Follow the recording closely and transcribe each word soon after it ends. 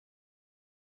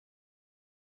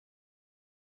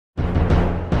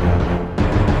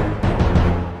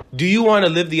Do you want to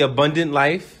live the abundant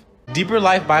life? Deeper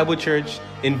Life Bible Church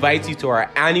invites you to our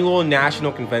annual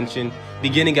national convention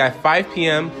beginning at 5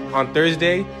 p.m. on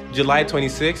Thursday, July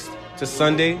 26th to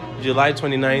Sunday, July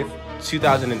 29th,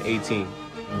 2018.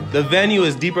 The venue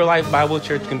is Deeper Life Bible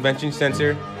Church Convention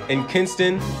Center in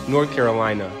Kinston, North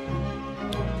Carolina.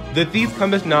 The thief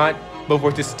cometh not, but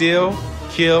for to steal,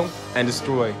 kill, and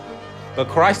destroy. But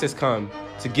Christ has come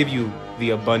to give you the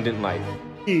abundant life.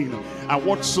 And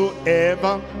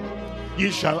whatsoever ye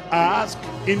shall ask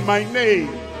in my name,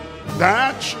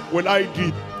 that will I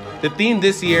do. The theme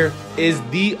this year is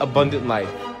The Abundant Life.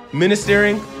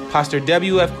 Ministering, Pastor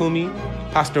W.F. Kumuyi,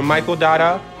 Pastor Michael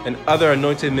Dada, and other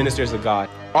anointed ministers of God.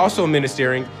 Also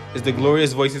ministering is the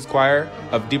Glorious Voices Choir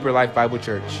of Deeper Life Bible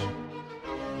Church.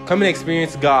 Come and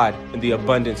experience God in the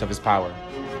abundance of His power.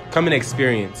 Come and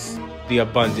experience the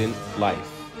abundant life.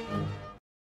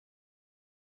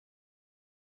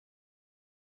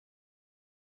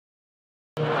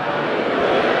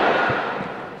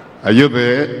 Are you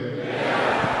there?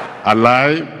 Yes.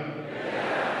 Alive?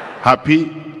 Yes.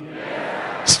 Happy?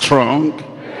 Yes. Strong?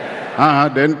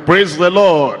 Yes. Then praise the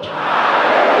Lord.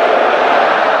 Hallelujah.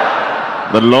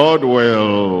 The Lord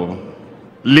will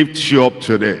lift you up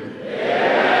today.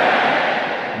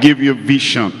 Yes. Give you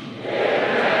vision.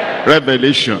 Yes.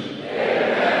 Revelation.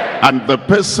 Yes. And the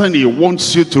person He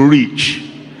wants you to reach,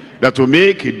 that will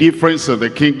make a difference in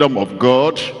the kingdom of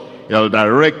God, He'll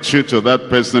direct you to that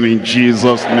person in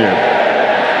Jesus' name.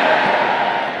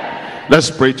 Let's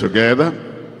pray together.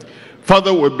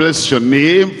 Father, we bless your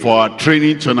name for our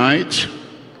training tonight.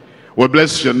 We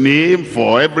bless your name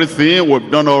for everything we've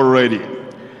done already.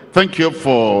 Thank you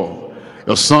for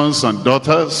your sons and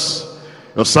daughters,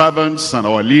 your servants and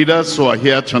our leaders who are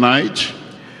here tonight.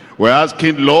 We're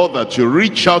asking, Lord, that you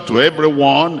reach out to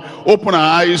everyone, open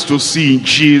our eyes to see in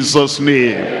Jesus'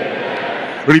 name.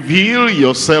 Reveal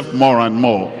yourself more and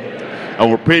more. And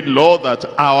we pray, Lord, that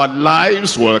our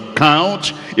lives will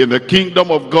count in the kingdom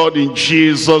of God in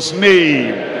Jesus'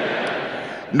 name.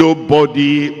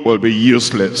 Nobody will be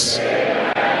useless.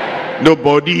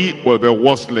 Nobody will be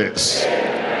worthless.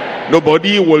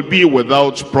 Nobody will be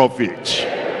without profit.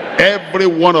 Every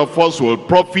one of us will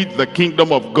profit the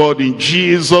kingdom of God in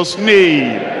Jesus'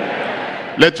 name.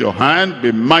 Let your hand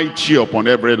be mighty upon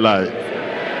every life.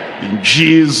 In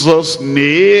Jesus'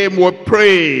 name we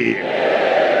pray.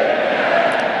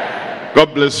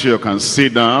 God bless you. You can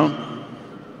sit down.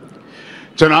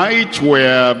 Tonight we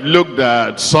have looked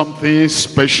at something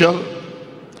special.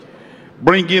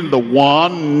 Bringing the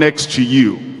one next to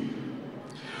you.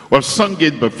 We've sung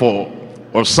it before.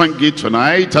 We've sung it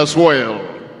tonight as well.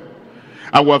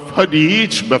 And we've heard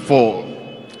it before.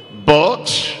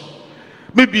 But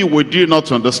maybe we do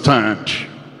not understand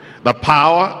the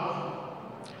power,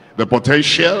 the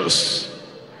potentials,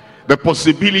 the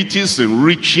possibilities in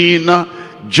reaching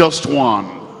just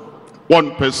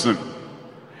one person.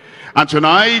 And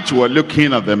tonight we're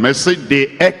looking at the message, the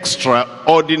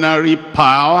extraordinary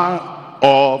power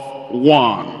of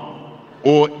one.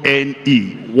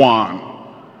 O-N-E, one.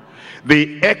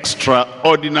 The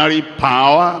extraordinary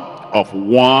power of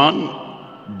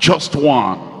one, just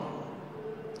one.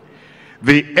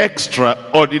 The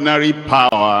extraordinary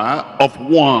power of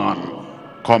one,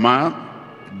 comma,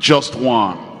 just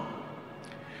one.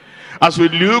 As we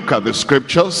look at the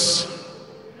scriptures,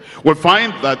 we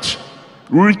find that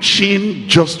reaching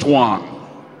just one,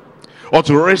 or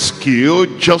to rescue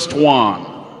just one,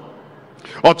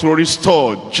 or to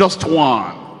restore just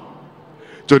one,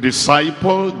 to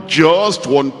disciple just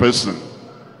one person,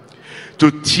 to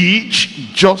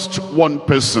teach just one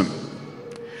person,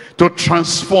 to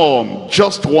transform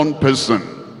just one person,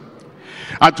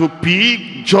 and to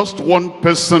pick just one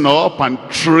person up and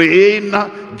train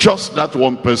just that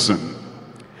one person.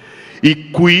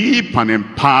 Equip and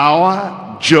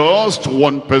empower just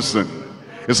one person.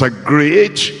 It's a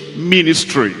great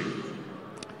ministry.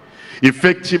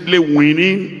 Effectively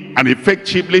winning and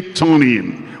effectively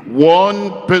turning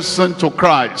one person to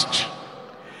Christ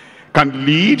can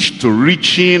lead to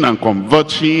reaching and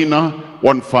converting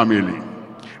one family.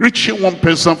 Reaching one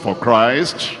person for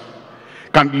Christ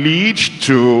can lead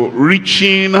to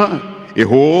reaching a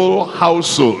whole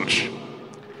household.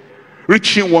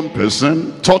 Reaching one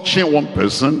person, touching one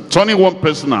person, turning one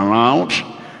person around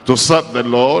to serve the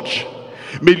Lord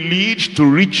may lead to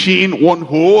reaching one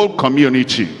whole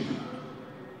community.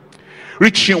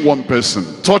 Reaching one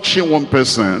person, touching one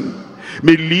person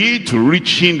may lead to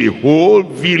reaching a whole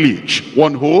village,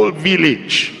 one whole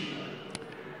village.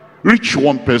 Reach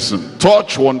one person,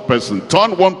 touch one person,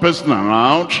 turn one person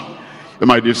around, you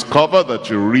might discover that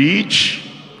you reach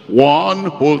one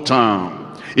whole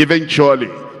town. Eventually,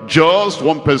 just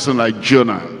one person like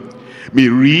Jonah may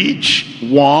reach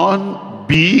one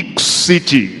big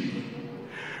city,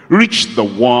 reach the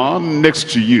one next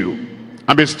to you,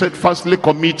 and be steadfastly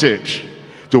committed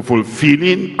to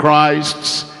fulfilling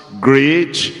Christ's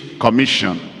great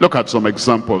commission. Look at some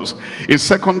examples. In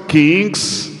 2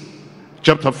 Kings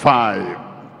chapter 5.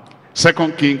 2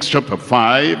 Kings chapter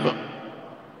 5.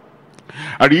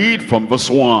 I read from verse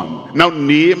 1. Now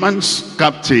Naaman's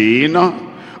captain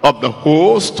of the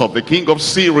host of the king of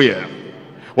Syria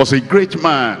was a great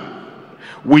man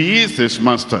with his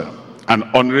master, and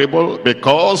honorable,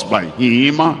 because by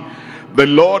him the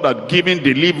Lord had given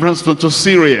deliverance unto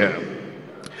Syria.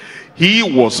 He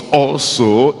was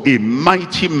also a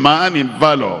mighty man in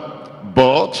valor,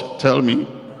 but, tell me,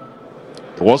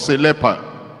 he was a leper,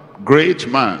 great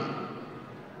man,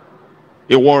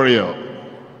 a warrior,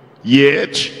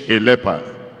 yet a leper.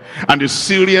 And the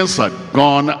Syrians had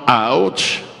gone out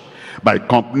by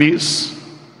companies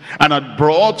and had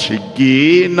brought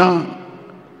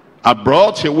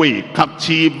away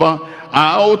captive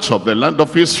out of the land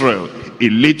of Israel a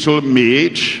little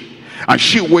maid, and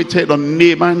she waited on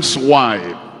Naaman's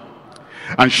wife.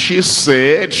 And she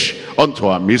said unto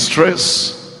her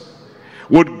mistress,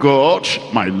 would God,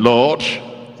 my Lord,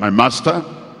 my master,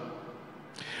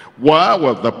 where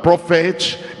was the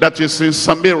prophet that is in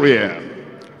Samaria?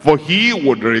 For he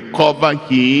would recover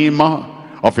him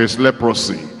of his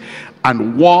leprosy.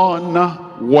 And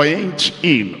one went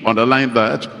in. Underline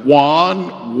that.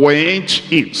 One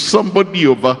went in. Somebody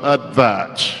overheard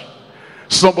that.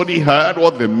 Somebody heard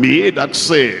what the maid had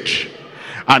said.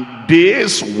 And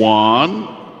this one,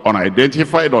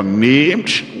 unidentified, unnamed,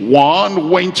 one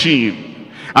went in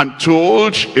and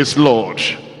told his Lord,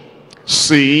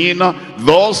 saying,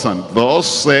 thus and thus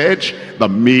said the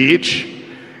maid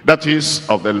that is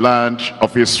of the land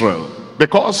of Israel.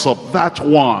 Because of that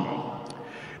one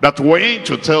that went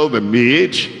to tell the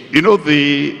maid, you know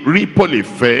the ripple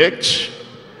effect,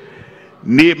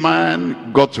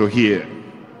 Naaman got to hear.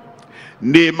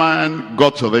 Naaman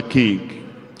got to the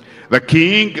king. The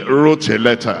king wrote a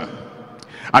letter,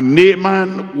 and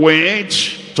Naaman went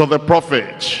to the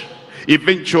prophet.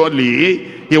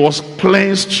 Eventually, he was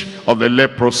cleansed of the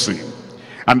leprosy.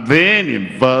 And then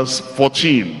in verse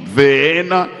 14, then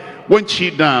went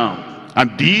he down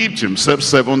and dipped himself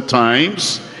 7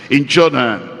 times in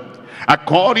Jordan,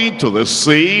 according to the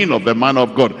saying of the man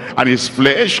of God. And his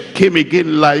flesh came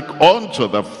again like unto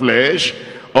the flesh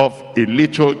of a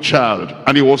little child,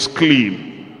 and he was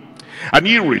clean. And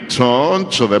he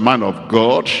returned to the man of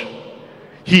God,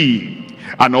 he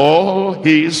and all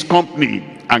his company,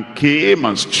 and came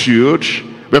and stood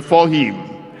before him,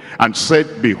 and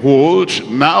said, behold,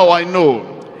 now I know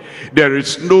there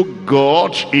is no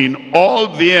God in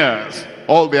all the earth.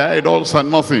 All the idols are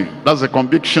nothing. That's a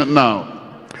conviction now.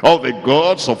 All the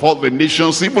gods of all the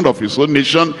nations, even of his own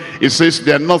nation, it says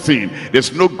they are nothing.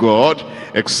 There's no God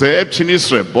except in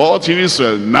Israel. But in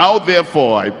Israel, now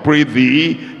therefore I pray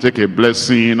thee, take a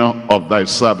blessing of thy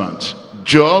servant.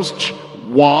 Just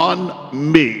one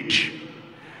maid,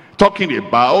 talking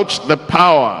about the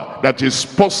power that is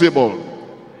possible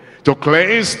to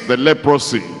cleanse the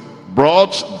leprosy,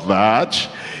 brought that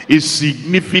a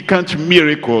significant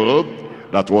miracle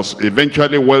that was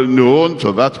eventually well known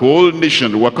to that whole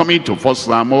nation. We're coming to 1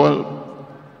 Samuel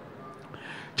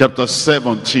chapter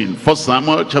 17. 1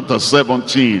 Samuel chapter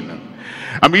 17.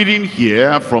 I'm reading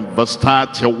here from verse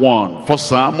 31. 1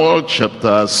 Samuel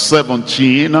chapter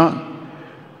 17,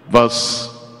 verse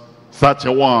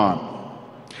 31.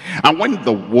 And when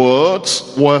the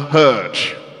words were heard,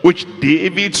 which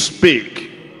David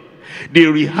spake, they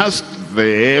rehearsed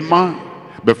them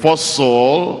before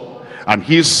Saul, and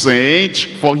he sent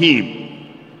for him.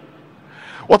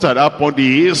 What had happened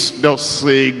is there was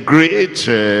a great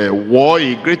war,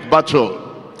 a great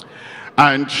battle,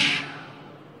 and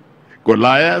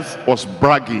Goliath was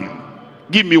bragging,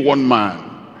 give me one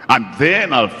man, and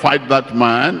then I'll fight that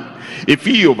man. If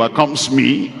he overcomes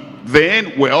me,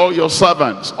 then we're all your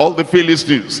servants, all the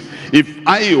Philistines. If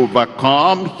I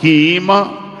overcome him,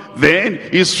 then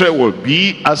Israel will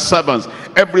be as servants.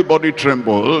 Everybody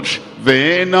trembled.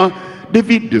 Then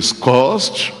David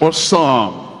discussed with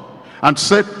some and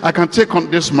said, I can take on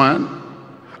this man,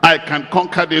 I can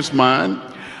conquer this man.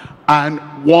 And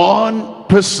one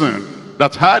person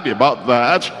that heard about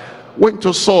that went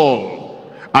to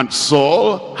Saul, and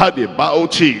Saul heard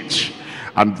about it.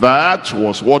 And that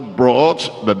was what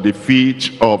brought the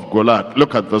defeat of Goliath.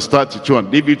 Look at verse 32.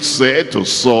 And David said to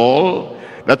Saul,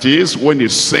 that is, when he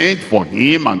sent for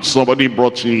him and somebody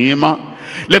brought him,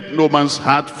 let no man's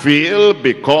heart fail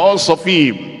because of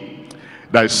him.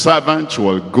 Thy servant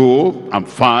will go and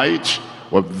fight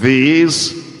with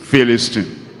this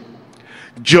Philistine.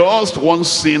 Just one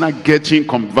sinner getting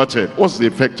converted. What's the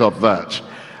effect of that?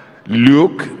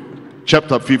 Luke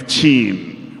chapter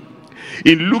 15.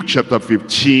 In Luke chapter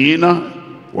 15,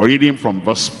 we're reading from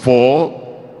verse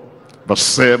 4, verse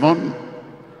 7,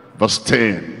 verse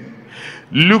 10.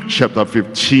 Luke chapter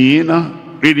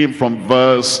 15, reading from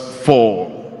verse 4.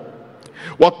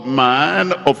 What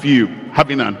man of you,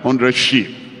 having 100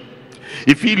 sheep,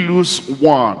 if he lose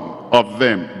one of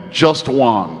them, just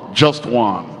one,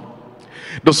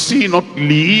 does he not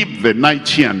leave the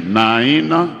 99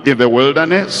 in the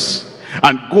wilderness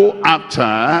and go after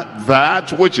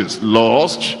that which is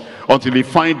lost until he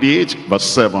find it? Verse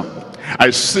 7.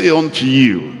 I say unto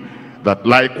you that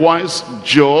likewise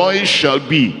joy shall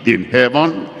be in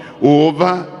heaven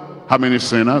over how many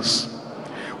sinners?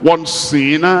 One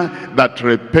sinner that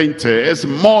repenteth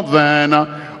more than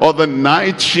other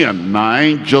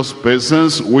 99 just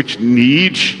persons which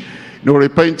need no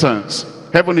repentance.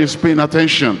 Heaven is paying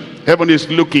attention. Heaven is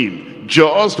looking.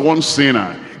 Just one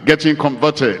sinner getting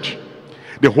converted.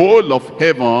 The whole of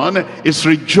heaven is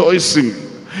rejoicing.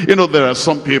 You know, there are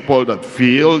some people that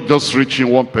feel just reaching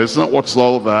one person, what's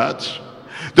all that?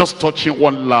 Just touching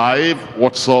one life,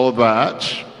 what's all that?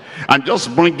 And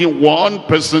just bringing one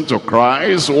person to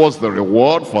Christ, what's the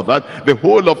reward for that? The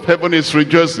whole of heaven is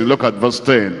rejoicing. Look at verse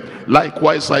 10.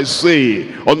 Likewise I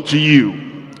say unto you,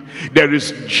 there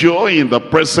is joy in the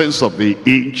presence of the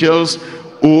angels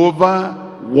over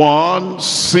one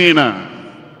sinner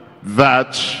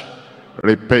that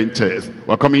repenteth.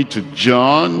 We're coming to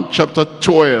John chapter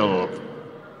 12.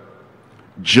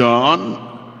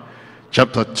 John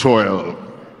chapter 12.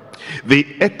 The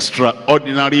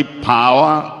extraordinary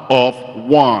power of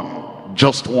one.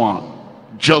 Just one.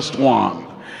 Just one.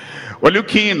 We're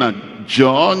looking at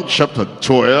John chapter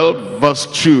 12 verse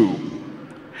 2.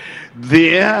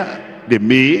 There they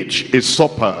made a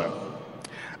supper,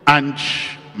 and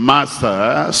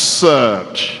Martha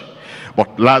served,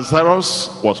 but Lazarus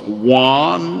was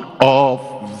one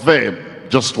of them,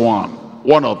 just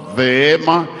one of them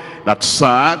that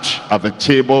sat at the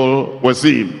table with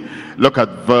him. Look at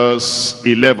verse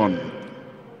 11.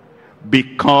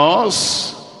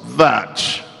 Because that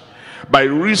by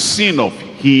reason of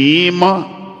him,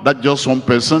 that just one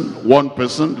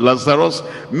person, Lazarus,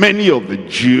 many of the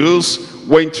Jews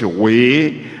went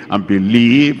away and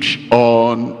believed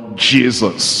on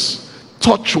Jesus.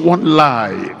 Touch one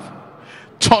life,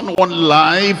 turn one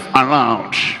life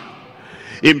around,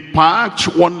 impact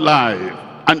one life,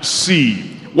 and see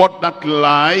what that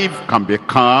life can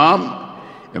become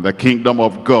in the kingdom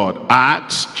of God.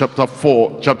 Acts chapter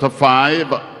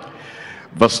 5,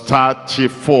 verse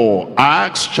 34.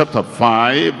 Acts chapter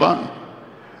 5,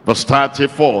 verse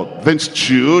 34. Then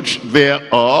stood there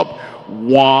up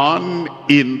one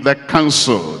in the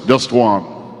council, just one.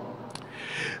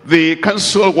 The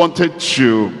council wanted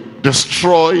to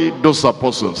destroy those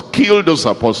apostles, kill those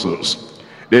apostles,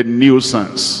 the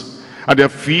nuisance, and they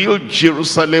filled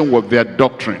Jerusalem with their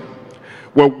doctrine.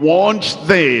 We warned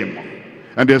them,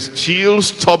 and they're still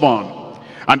stubborn,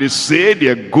 and they say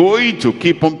they're going to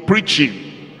keep on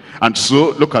preaching. And so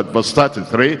look at verse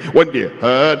 33. When they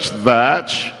heard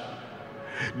that,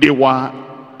 they were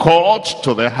caught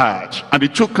to the heart, and they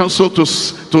took counsel to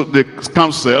the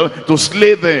council to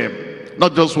slay them.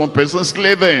 Not just one person,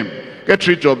 slay them. Get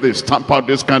rid of this, stamp out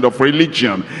this kind of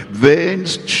religion. Then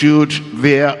stood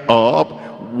there up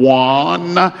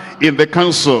one in the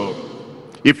council,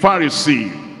 a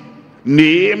Pharisee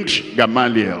named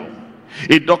Gamaliel,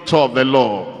 a doctor of the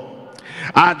law,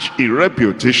 had a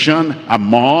reputation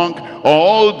among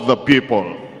all the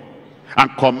people,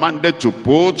 and commanded to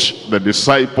put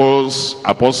the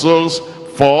apostles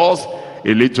forth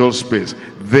a little space.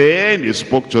 Then he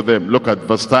spoke to them. Look at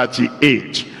verse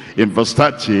 38. In verse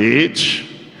 38,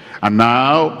 and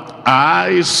now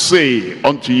I say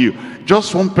unto you,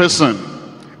 just one person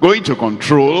going to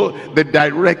control the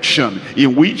direction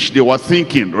in which they were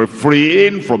thinking.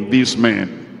 Refrain from these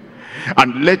men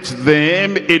and let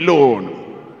them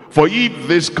alone. For if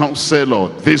this counsel or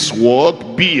this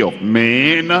work be of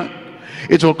men,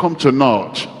 it will come to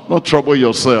naught. Don't trouble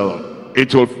yourself.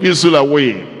 It will fizzle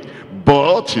away.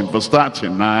 But in verse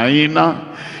 39,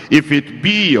 if it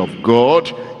be of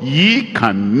God, ye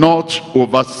cannot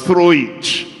overthrow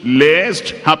it, lest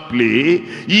haply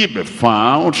ye be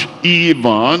found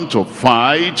even to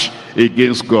fight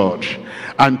against God.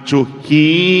 And to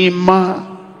him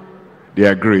they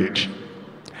agreed.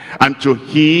 And to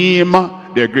him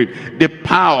they agreed. The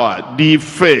power, the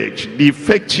effect, the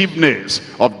effectiveness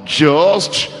of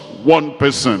just one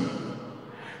person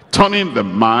turning the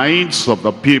minds of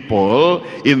the people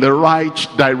in the right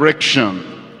direction.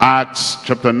 Acts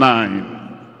chapter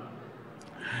 9,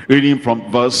 reading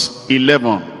from verse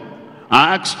 11.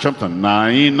 Acts chapter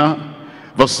 9,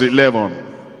 verse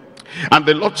 11. And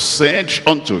the Lord said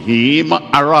unto him,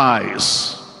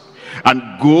 Arise, and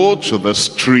go to the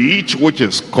street which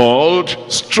is called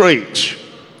Straight,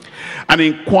 and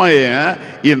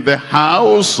inquire in the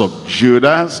house of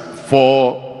Judas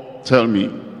for, tell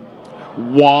me,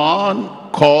 one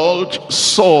called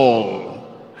Saul.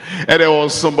 And there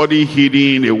was somebody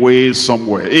hidden away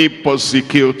somewhere, a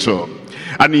persecutor,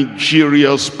 an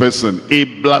injurious person, a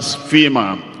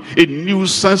blasphemer, a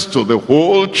nuisance to the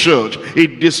whole church, a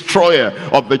destroyer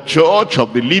of the church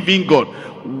of the living God.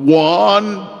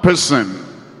 One person,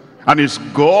 and it's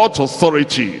God's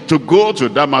authority to go to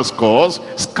Damascus,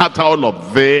 scatter all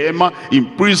of them,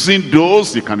 imprison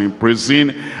those he can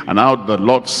imprison. And now the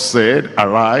Lord said,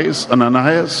 Arise,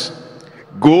 Ananias,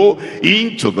 go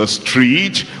into the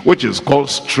street which is called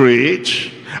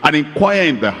Straight, and inquire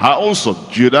in the house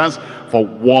of Judas for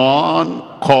one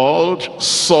called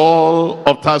Saul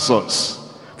of Tarsus.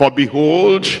 For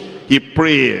behold, he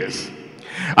prays,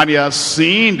 and he has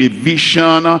seen the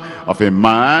vision of a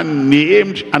man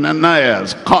named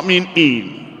Ananias coming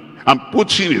in and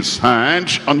putting his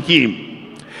hand on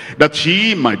him, that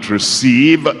he might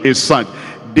receive a sight.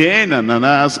 Then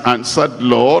Ananias answered,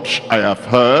 Lord, I have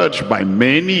heard by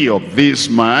many of this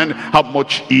man how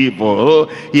much evil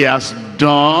he has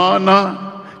done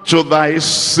to thy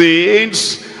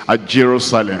saints at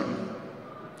Jerusalem.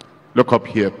 Look up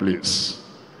here, please.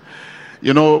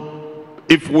 You know,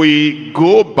 if we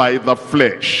go by the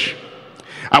flesh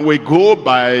and we go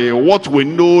by what we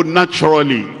know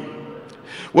naturally,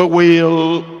 we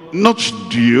will not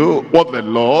do what the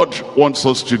Lord wants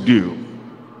us to do.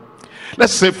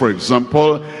 Let's say, for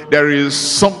example, there is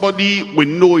somebody we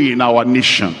know in our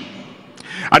nation,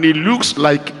 and he looks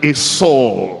like a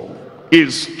Saul.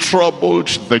 He's troubled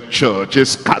the church,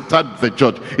 he's scattered the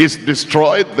church, he's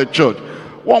destroyed the church.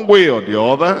 One way or the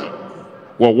other,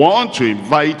 we want to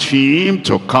invite him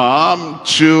to come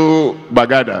to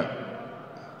Bagada.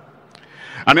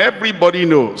 And everybody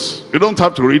knows. You don't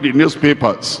have to read the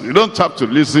newspapers. You don't have to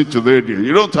listen to the radio.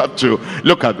 You don't have to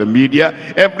look at the media.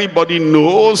 Everybody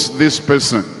knows this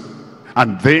person.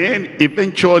 And then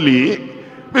eventually,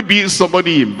 maybe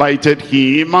somebody invited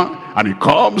him and he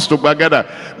comes to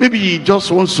Bagada. Maybe he just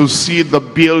wants to see the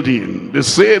building. They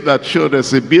say that, sure,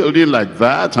 there's a building like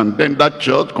that, and then that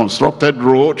church constructed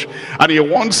road, and he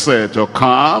wants to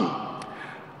come.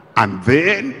 And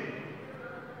then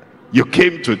you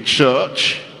came to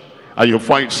church and you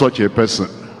find such a person.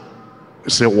 You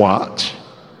say, what?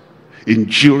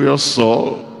 Injurious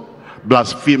Saul,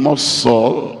 blasphemous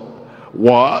Saul.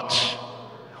 What?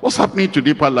 What's happening to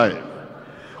deeper life?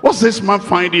 What's this man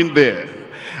finding there?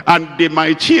 And they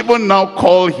might even now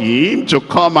call him to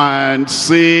come and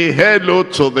say hello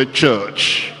to the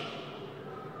church.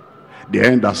 The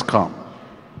end has come.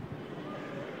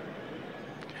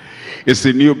 It's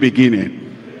a new beginning.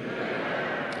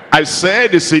 I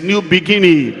said it's a new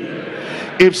beginning.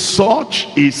 If such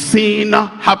a thing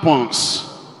happens,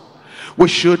 we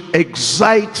should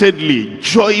excitedly,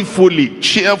 joyfully,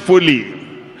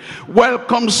 cheerfully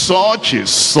welcome such a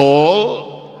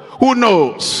soul. Who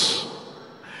knows?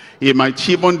 He might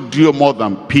even do more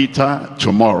than Peter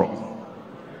tomorrow.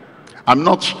 I'm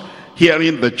not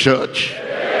hearing the church.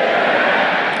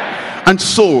 And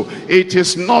so it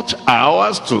is not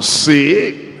ours to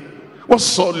say, what's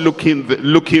Saul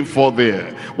looking for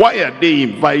there? Why are they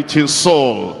inviting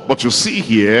Saul? But you see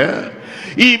here,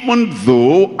 even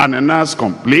though Ananias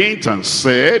complained and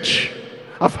said,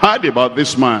 I've heard about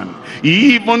this man.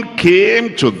 He even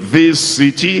came to this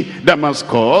city,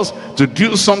 Damascus, to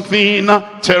do something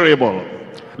terrible.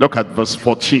 Look at verse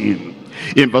 14.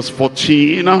 In verse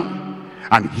 14,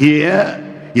 and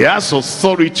here he has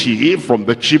authority from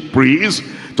the chief priest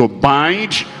to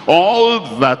bind all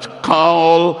that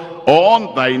call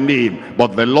on thy name.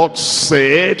 But the Lord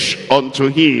said unto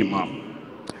him,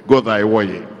 go thy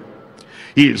way.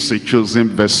 He is a chosen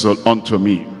vessel unto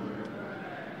me.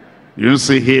 You don't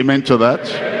say amen to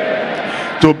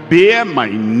that? To bear my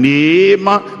name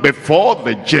before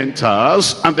the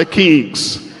Gentiles and the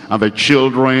kings and the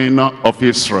children of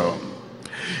Israel.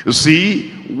 You see,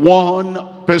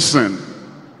 one person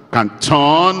can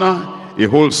turn a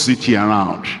whole city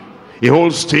around, a whole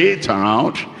state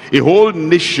around, a whole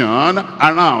nation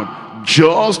around.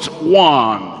 Just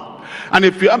one. And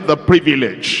if you have the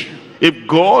privilege, if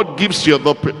God gives you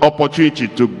the opportunity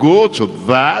to go to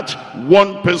that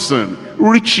one person,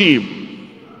 reach him,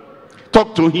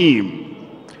 talk to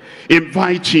him,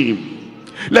 invite him,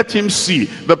 Let him see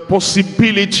the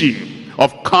possibility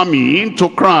of coming to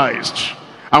Christ.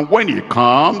 And when he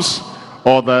comes,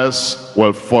 others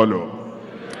will follow.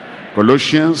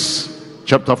 Colossians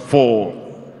chapter 4.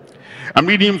 I'm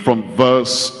reading from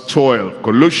verse 12.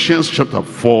 Colossians chapter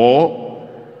 4,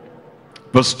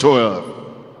 verse 12.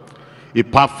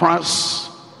 Epaphras,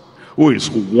 who is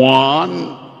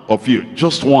one of you,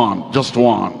 just one.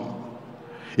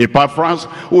 Epaphras,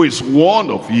 who is one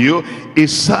of you, a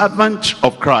servant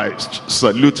of Christ,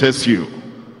 saluteth you,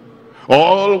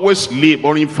 always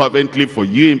laboring fervently for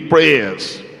you in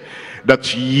prayers,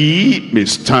 that ye may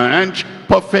stand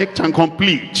perfect and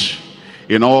complete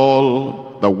in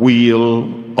all the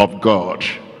will of God.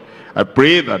 I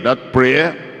pray that that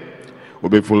prayer will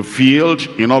be fulfilled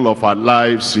in all of our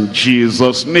lives in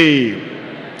Jesus' name.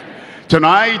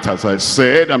 Tonight, as I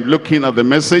said, I'm looking at the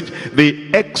message,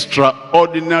 the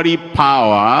extraordinary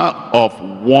power of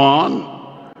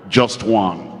one, just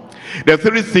one. There are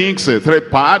three things, three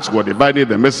parts. We're dividing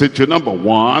the message to. Number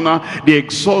one, the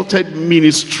exalted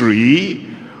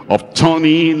ministry of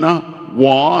turning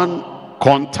one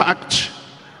contact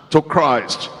to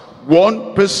Christ.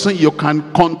 One person you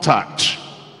can contact,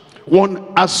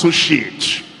 one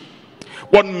associate,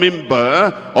 one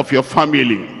member of your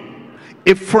family,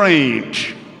 a friend,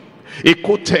 a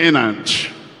co-tenant,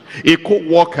 a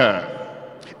co-worker,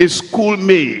 a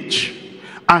schoolmate,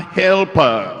 a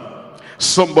helper,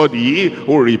 somebody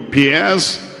who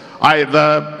repairs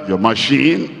either your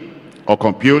machine or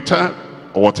computer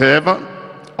or whatever,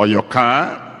 or your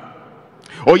car,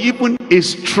 or even a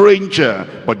stranger,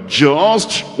 but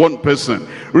just one person,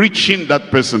 reaching that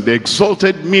person, the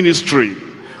exalted ministry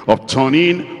of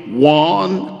turning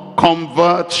one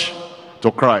convert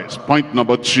to Christ. Point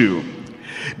number two,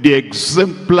 the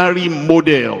exemplary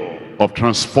model of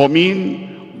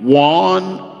transforming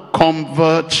one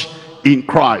convert in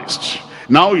Christ.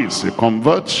 Now he's a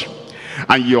convert,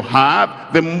 and you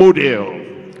have the model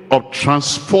of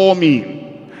transforming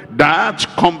that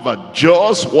convert,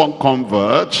 just one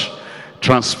convert,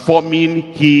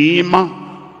 transforming him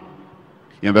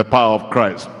in the power of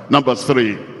Christ. Number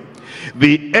three,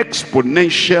 the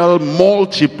exponential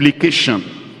multiplication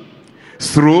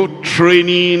through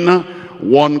training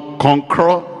one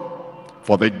conqueror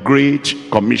for the Great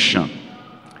Commission.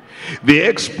 The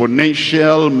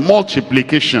exponential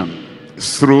multiplication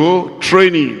through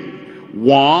training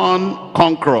one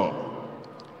conqueror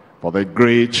for the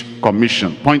Great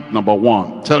Commission. Point number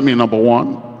one. Tell me number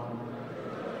one.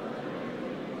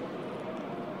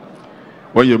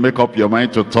 When you make up your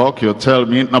mind to talk, you tell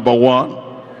me number one.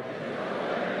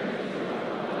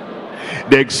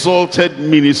 The exalted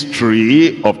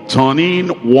ministry of turning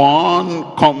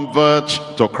one convert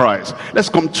to Christ. Let's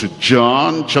come to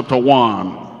John chapter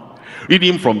 1.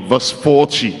 Reading from verse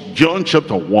 40. John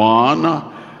chapter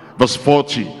 1, verse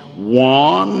 40.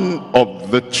 One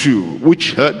of the two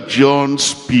which heard John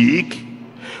speak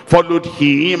followed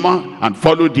him, and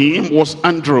followed him was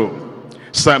Andrew,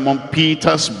 Simon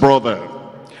Peter's brother.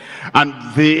 And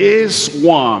this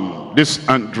one, this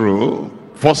Andrew,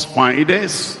 first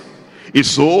findeth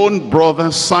his own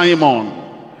brother Simon,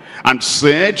 and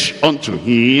said unto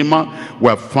him, we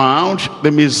have found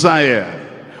the Messiah,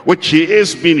 which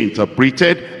is being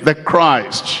interpreted the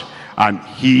Christ. And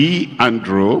he,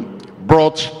 Andrew,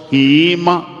 brought him,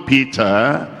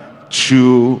 Peter,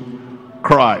 to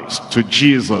Christ, to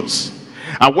Jesus.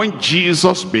 And when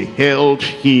Jesus beheld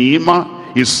him,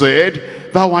 he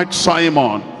said, thou art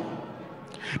Simon,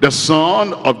 the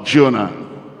son of Jonah.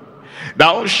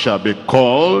 Thou shalt be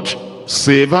called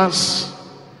Cephas,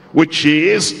 which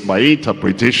is, by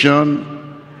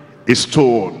interpretation, a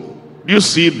stone. You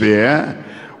see there,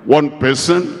 one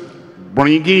person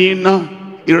bringing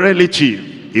a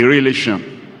relative, a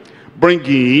relation,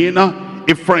 bringing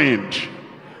a friend,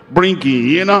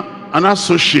 bringing an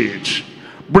associate,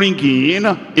 bringing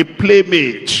a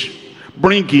playmate,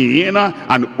 bringing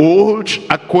an old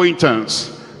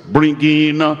acquaintance,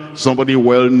 bringing somebody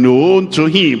well known to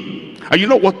him. And you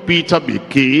know what Peter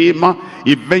became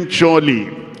eventually?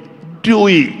 Do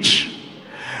it.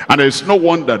 And there's no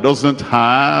one that doesn't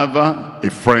have a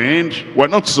friend. We're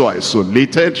not so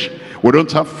isolated. We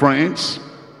don't have friends,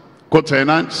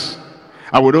 co-tenants,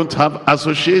 and we don't have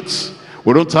associates.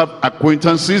 We don't have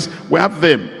acquaintances. We have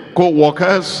them,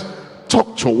 co-workers.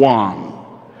 Talk to one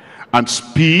and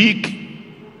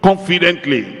speak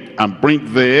confidently and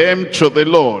bring them to the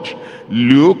Lord.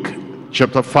 Luke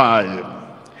chapter 5.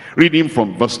 Reading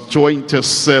from verse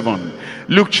 27.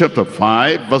 Luke chapter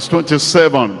 5, verse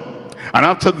 27. And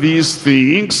after these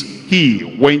things,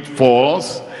 he went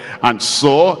forth and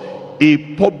saw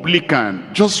a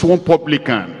publican, just one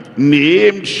publican,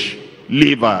 named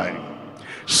Levi,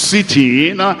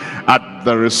 sitting at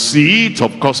the receipt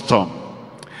of custom.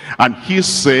 And he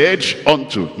said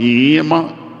unto him,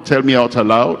 tell me out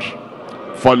aloud,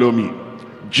 follow me.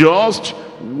 Just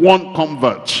one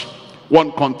convert,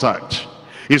 one contact.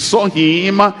 He saw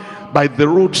him by the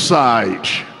roadside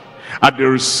at the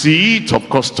receipt of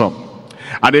custom.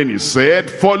 And then he said,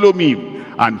 follow me.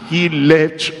 And he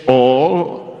left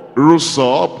all, rose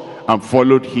up, and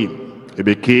followed him. He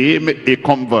became a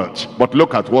convert. But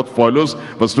look at what follows,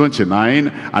 verse 29.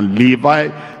 And Levi,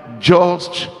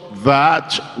 just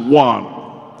that one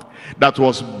that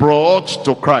was brought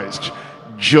to Christ,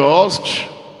 just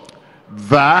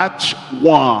that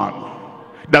one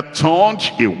that turned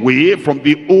away from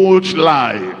the old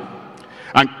life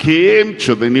and came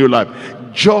to the new life,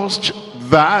 just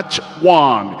that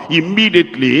one,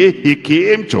 immediately he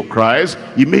came to Christ.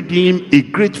 He made him a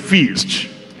great feast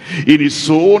in his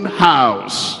own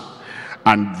house,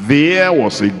 and there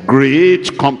was a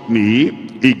great company,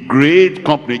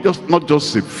 just not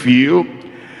just a few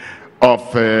of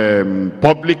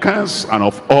publicans and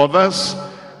of others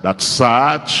that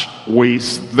sat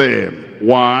with them.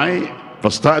 Why?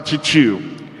 Verse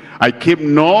 32, I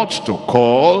came not to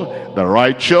call the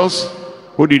righteous.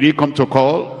 Who did he come to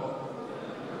call?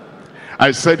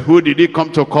 I said, who did he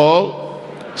come to call?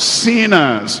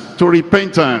 Sinners to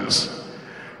repentance.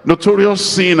 Notorious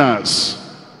sinners,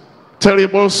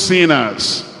 terrible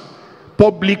sinners,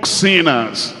 public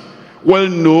sinners,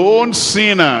 well-known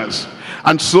sinners.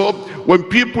 And so when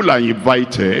people are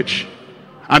invited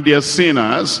and they are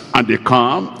sinners and they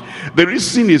come, the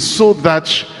reason is so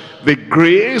that the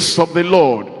grace of the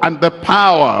Lord and the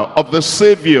power of the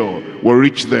Savior will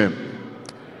reach them.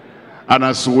 And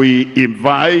as we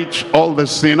invite all the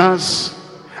sinners,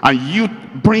 and you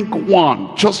bring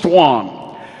one, just one,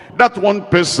 that one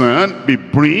person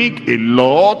will bring a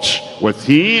lot with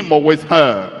him or with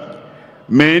her.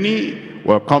 Many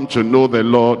will come to know the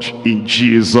Lord in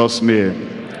Jesus'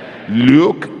 name.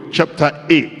 Luke chapter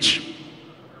 8,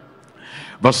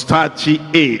 verse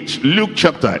 38. Luke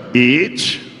chapter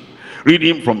 8,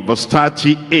 reading from verse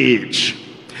 38.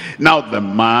 Now the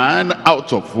man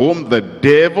out of whom the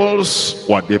devils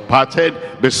were departed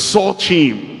besought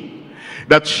him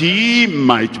that he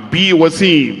might be with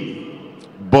him.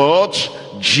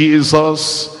 But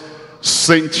Jesus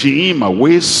sent him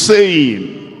away,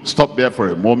 saying, stop there for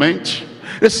a moment.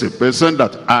 This is a person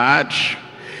that had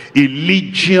a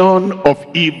legion of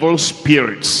evil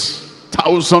spirits,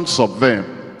 thousands of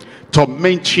them,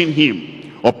 tormenting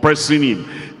him, oppressing him.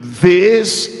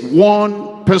 This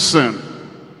one person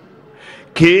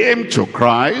came to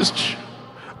Christ,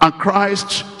 and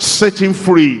Christ set him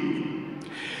free.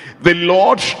 The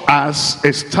Lord has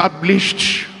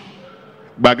established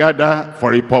Bagada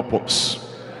for a purpose.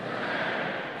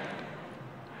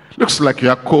 Looks like you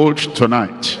are cold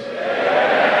tonight.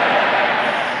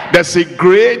 There's a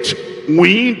great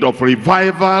wind of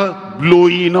revival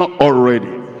blowing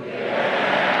already.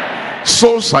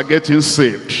 Souls are getting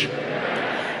saved.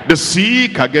 The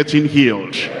sick are getting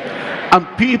healed. And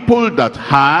people that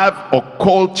have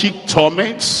occultic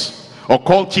torments,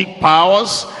 occultic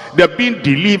powers, they're being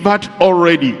delivered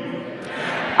already.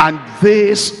 And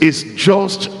this is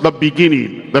just the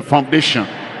beginning, the foundation.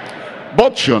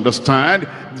 But you understand,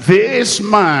 this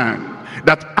man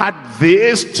that had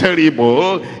this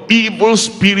terrible evil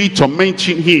spirit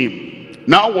tormenting him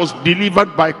now was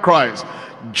delivered by Christ.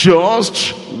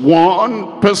 Just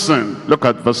one person. Look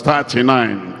at verse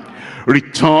 39.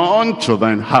 Return to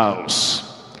thine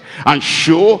house and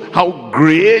show how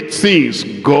great things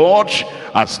God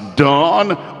has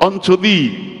done unto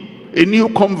thee. A new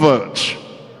convert,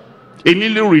 a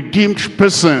newly redeemed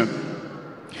person,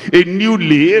 a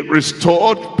newly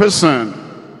restored person,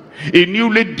 a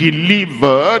newly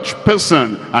delivered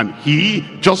person. And he,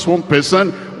 just one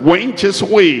person, went his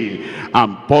way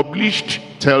and published.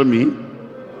 Tell me,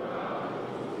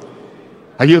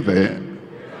 are you there?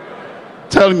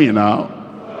 Tell me now.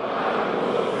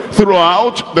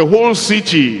 Throughout the whole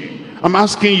city. I'm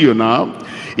asking you now,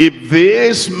 if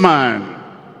this man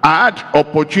had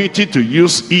opportunity to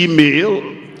use email,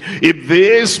 if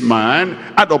this man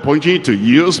had opportunity to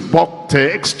use bulk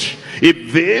text,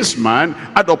 if this man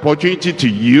had opportunity to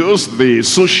use the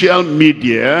social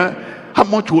media, how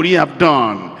much would he have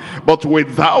done? But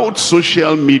without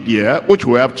social media, which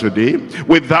we have today,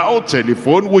 without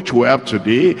telephone, which we have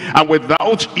today, and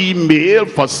without email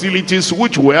facilities,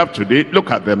 which we have today,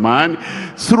 look at the man.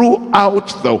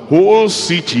 Throughout the whole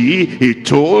city, he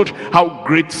told how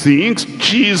great things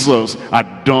Jesus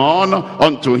had done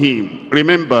unto him.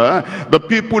 Remember, the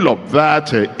people of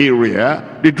that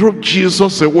area, they drove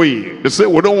Jesus away. They said,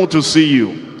 we don't want to see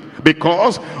you.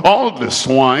 because all the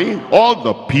swine, all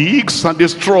the pigs are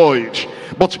destroyed.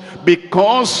 But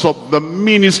because of the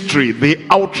ministry, the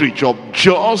outreach of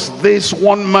just this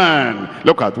one man,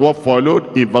 look at what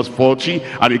followed in verse 40.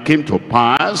 And it came to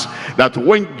pass that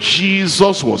when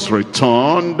Jesus was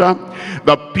returned,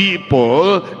 the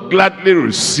people gladly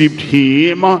received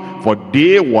him, for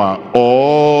they were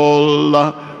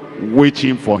all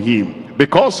waiting for him.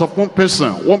 Because of one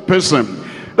person, one person.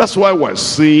 That's why we're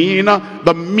seeing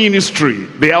the ministry,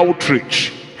 the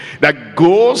outreach that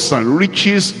goes and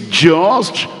reaches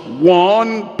just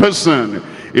one person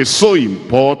is so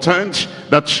important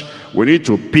that we need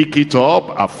to pick it up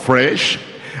afresh,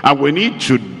 and we need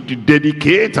to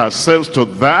dedicate ourselves to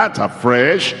that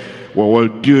afresh. We will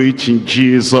do it in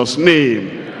Jesus'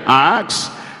 name.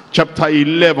 Acts chapter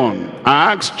 11.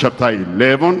 Acts chapter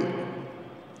 11.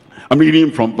 I'm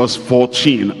reading from verse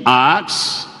 14.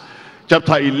 Acts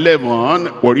chapter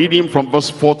 11, we're reading from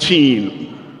verse 14.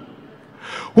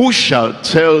 Who shall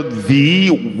tell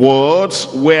thee words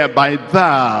whereby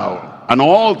thou and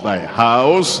all thy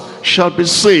house shall be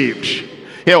saved?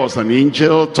 Here was an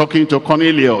angel talking to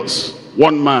Cornelius,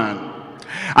 one man.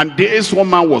 And this one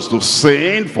man was to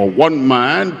send for one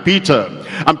man, Peter.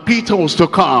 And Peter was to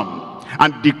come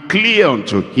and declare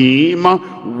unto him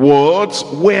words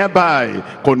whereby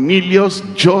Cornelius,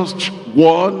 just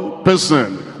one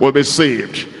person, will be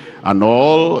saved, and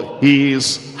all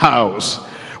his house.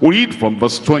 We read from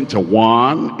verse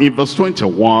 21. In verse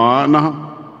 21,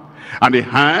 and the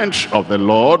hand of the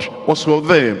Lord was with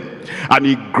them, and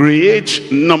a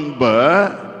great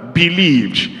number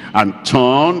believed and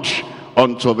turned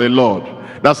unto the Lord.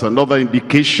 That's another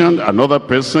indication, another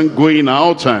person going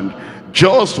out, and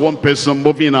just one person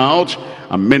moving out,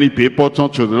 and many people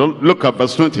turn to the Lord. Look at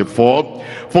verse 24.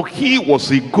 For he was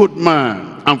a good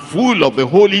man, and full of the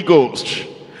Holy Ghost,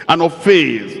 and of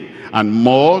faith, and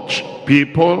much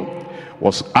people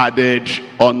was added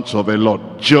unto the Lord.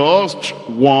 Just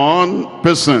one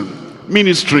person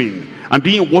ministering and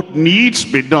doing what needs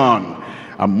to be done,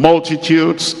 and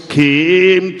multitudes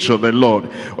came to the Lord.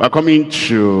 We're coming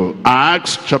to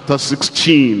Acts chapter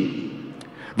 16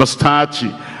 verse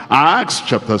 30. Acts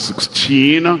chapter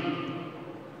 16,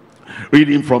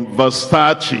 reading from verse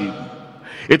 30.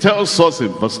 It tells us in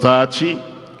verse 30,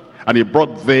 and he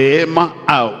brought them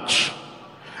out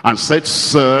and said,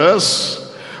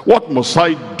 Sirs, what must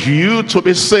I do to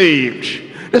be saved?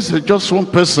 This is just one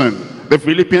person, the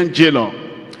Philippian jailer.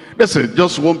 This is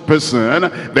just one person,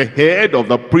 the head of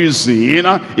the prison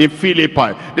in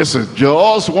Philippi. This is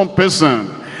just one person.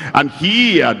 And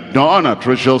he had done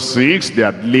atrocious things. They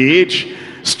had laid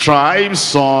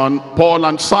stripes on Paul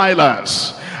and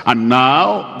Silas. And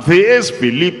now this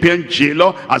Philippian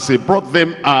jailer, as he brought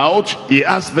them out, he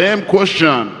asked them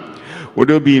question. Would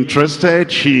you be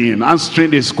interested in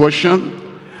answering this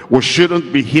question? We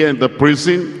shouldn't be here in the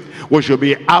prison. We should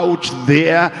be out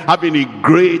there having a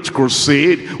great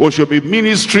crusade. We should be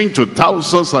ministering to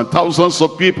thousands and thousands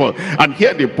of people. And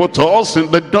here they put us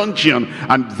in the dungeon.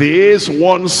 And this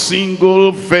one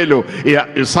single fellow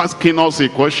is asking us a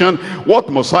question. What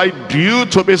must I do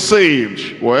to be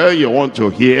saved? Well, you want to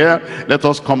hear? Let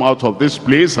us come out of this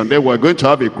place, and then we're going to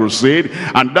have a crusade.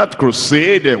 And that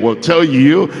crusade will tell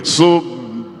you, so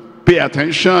pay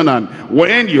attention. And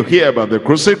when you hear about the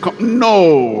crusade,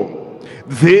 no.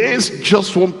 This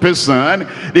just one person,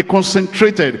 they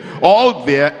concentrated all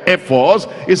their efforts.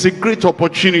 It's a great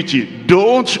opportunity.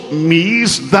 Don't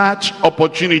miss that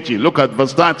opportunity. Look at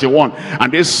verse 31.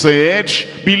 And they said,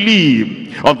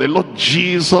 believe on the Lord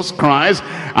Jesus Christ,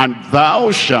 and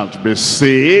thou shalt be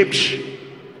saved.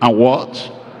 And what?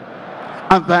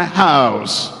 And thy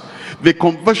house. The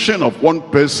conversion of one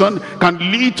person can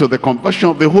lead to the conversion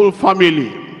of the whole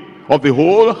family, of the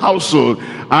whole household,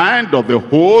 and of the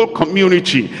whole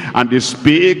community. And they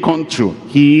spake unto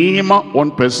him,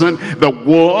 one person, the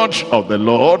word of the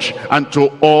Lord, and to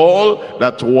all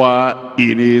that were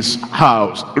in his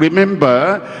house.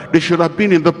 Remember, they should have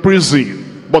been in the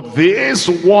prison, but this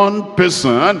one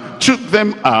person took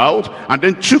them out, and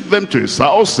then took them to his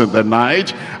house in the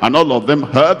night, and all of them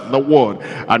heard the word.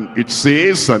 And it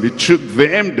says, and he took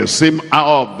them the same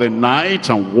hour of the night,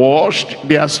 and washed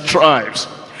their stripes,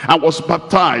 and was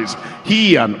baptized,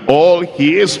 he and all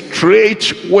his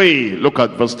straightway. Look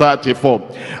at verse 34.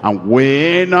 And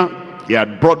when he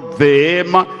had brought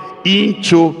them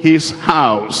into his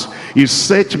house, he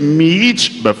set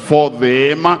meat before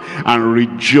them, and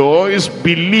rejoiced,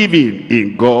 believing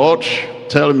in God.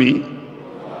 Tell me,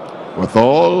 with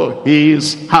all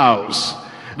his house.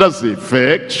 That's the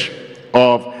effect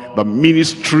of the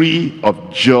ministry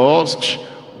of just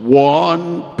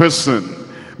one person.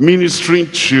 ministering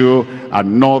to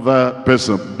another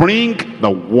person. Bring the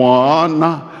one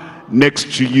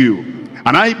next to you,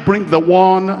 and I bring the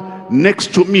one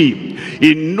next to me.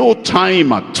 In no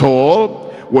time at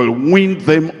all, we'll win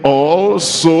them all.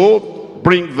 So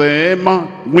bring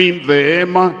them, win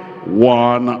them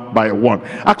one by one.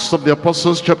 Acts of the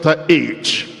Apostles chapter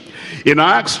 8. In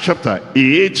Acts chapter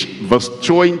 8 verse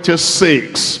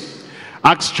 26.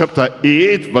 Acts chapter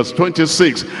 8 verse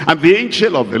 26. And the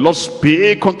angel of the Lord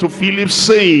spake unto Philip,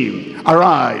 saying,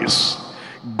 Arise,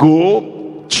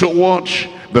 go toward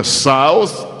the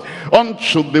south,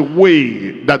 unto the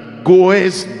way that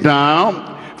goeth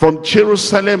down from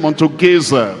Jerusalem unto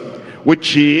Gaza,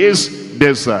 which is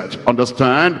desert.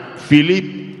 Understand,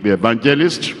 Philip the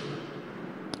evangelist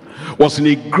was in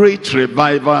a great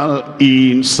revival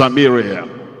in Samaria.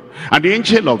 And the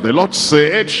angel of the Lord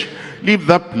said, leave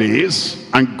that place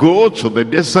and go to the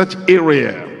desert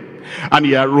area. And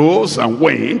he arose and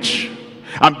went,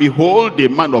 and behold, a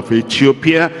man of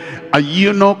Ethiopia, a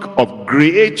eunuch of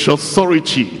great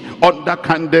authority, under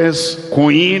Candace,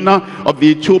 queen of the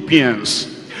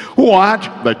Ethiopians, who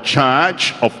had the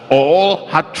charge of all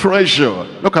her treasure.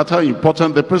 Look at how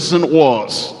important the person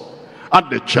was. Had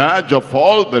the charge of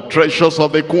all the treasures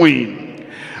of the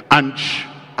queen, and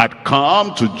had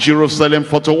come to Jerusalem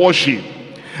for to worship,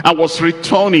 and was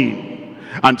returning,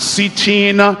 and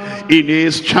sitting in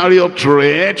his chariot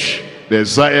read the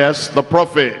Isaiah the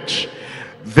prophet.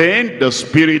 Then the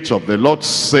Spirit of the Lord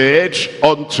said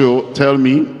unto, tell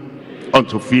me,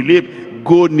 unto Philip,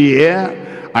 go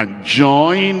near and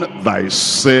join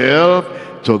thyself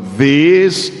to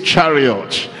this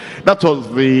chariot. That was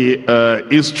the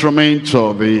instrument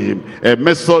or the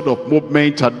method of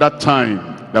movement at that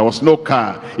time. There was no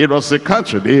car. It was a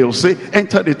country. They will say,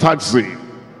 enter the taxi,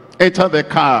 enter the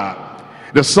car.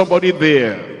 There's somebody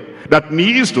there that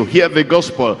needs to hear the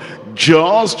gospel.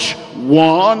 Just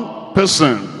one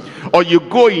person. Or you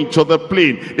go into the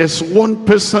plane, there's one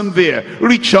person there.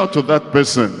 Reach out to that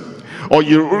person. Or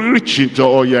you reach into,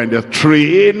 or you're in the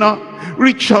train,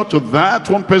 reach out to that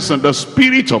one person. The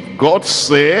Spirit of God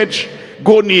said,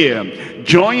 go near,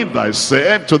 join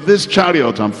thyself to this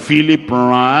chariot. And Philip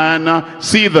ran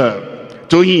thither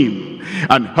to him,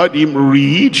 and heard him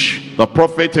read the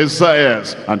prophet Isaiah,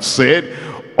 and said,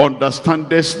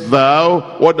 understandest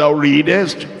thou what thou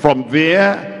readest? From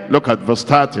there, look at verse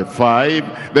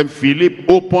 35. Then Philip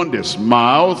opened his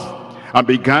mouth and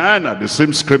began at the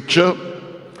same scripture,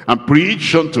 and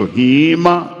preached unto him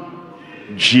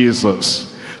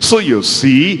Jesus. So you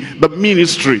see the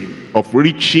ministry of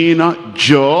reaching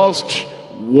just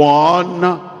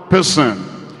one person.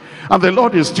 And the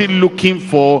Lord is still looking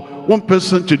for one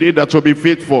person today that will be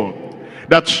faithful.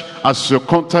 That as you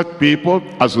contact people,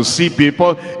 as you see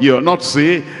people, you'll not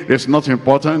say, it's not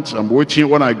important, I'm waiting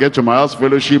when I get to my house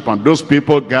fellowship and those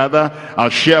people gather, I'll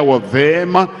share with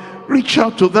them. Reach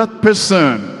out to that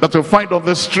person that you find on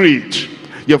the street,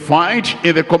 you find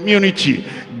in the community.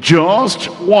 Just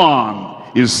one.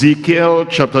 Ezekiel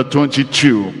chapter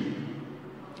 22.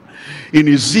 In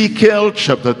Ezekiel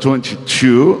chapter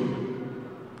 22,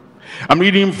 I'm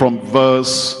reading from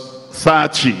verse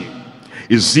 30.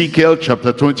 Ezekiel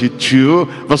chapter 22,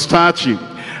 verse 30.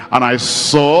 And I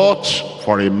sought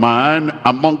for a man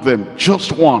among them,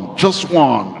 just one, just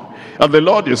one. And the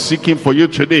Lord is seeking for you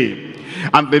today.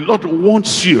 And the Lord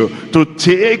wants you to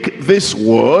take this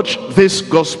word, this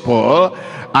gospel,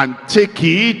 and take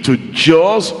it to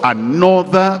just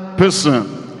another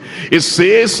person. It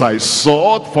says, I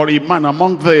sought for a man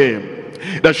among them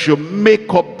that should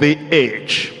make up the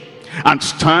edge and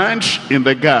stand in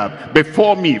the gap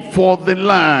before me for the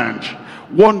land.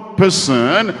 One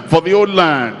person for the old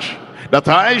land, that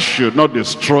I should not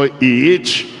destroy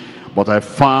it, but I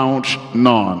found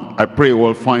none. I pray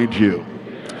we'll find you.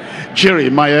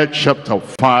 Jeremiah chapter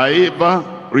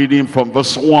 5, reading from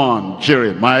verse 1.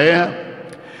 Jeremiah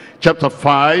chapter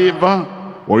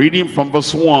 5, we're reading from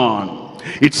verse 1.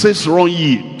 It says, run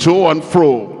ye to and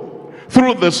fro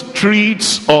through the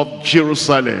streets of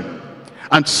Jerusalem,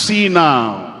 and see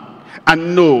now,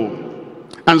 and know,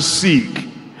 and seek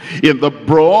in the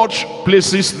broad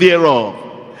places thereof,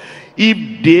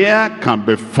 if there can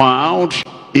be found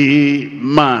a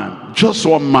man, just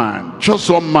one man, just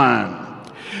one man.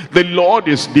 The Lord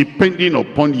is depending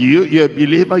upon you. You're a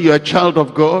believer, you're a child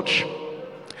of God.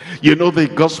 You know the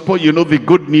gospel, you know the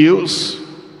good news,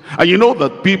 and you know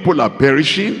that people are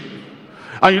perishing,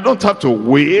 and you don't have to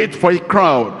wait for a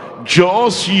crowd.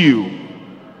 Just you,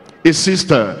 a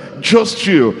sister, just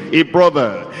you, a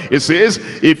brother. It says,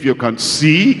 if you can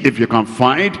see, if you can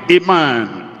find a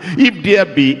man, if there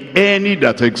be any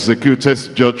that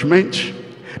executeth judgment,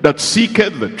 that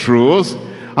seeketh the truth,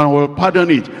 and I will pardon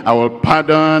it. I will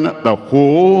pardon the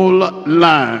whole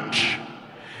land.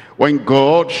 When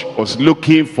God was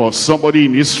looking for somebody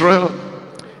in Israel,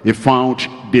 he found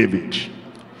David.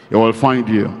 He will find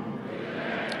you.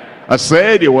 I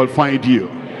said he will find you.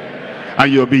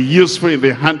 And you'll be useful in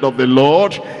the hand of the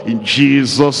Lord in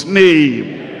Jesus'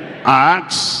 name.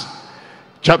 Acts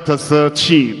chapter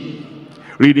 13,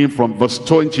 reading from verse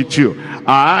 22.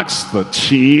 Acts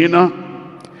 13,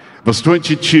 verse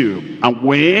 22. And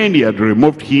when he had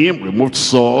removed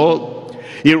Saul,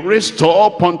 he raised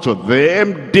up unto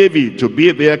them David to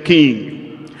be their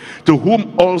king, to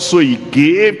whom also he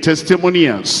gave testimony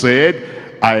and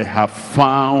said, I have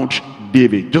found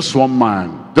David. Just one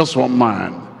man, just one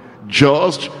man,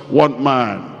 just one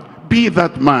man. Be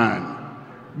that man,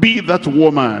 be that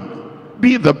woman,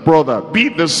 be the brother, be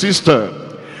the sister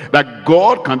that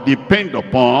God can depend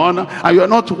upon, and you're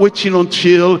not waiting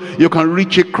until you can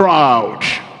reach a crowd.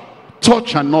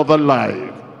 Touch another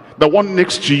life, the one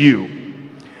next to you.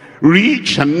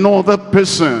 Reach another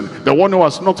person, the one who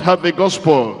has not heard the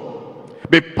gospel.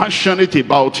 Be passionate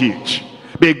about it.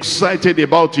 Be excited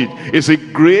about it. It's a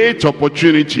great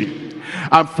opportunity.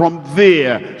 And from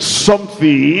there,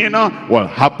 something will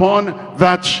happen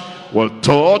that will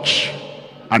touch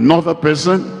another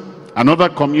person, another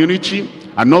community,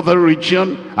 another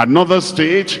region, another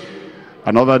state,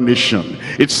 another nation.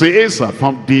 It says, I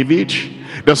found David,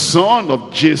 the son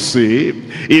of Jesse,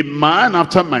 a man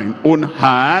after mine own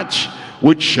heart,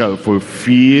 which shall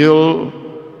fulfill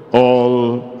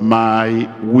all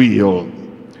my will.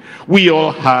 We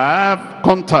all have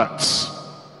contacts.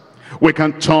 We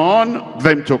can turn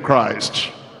them to Christ.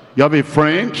 You have a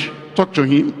friend, talk to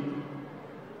him.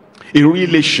 A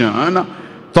relation,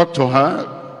 talk to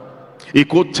her. A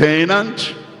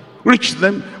co-tenant, reach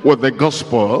them with the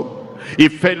gospel. A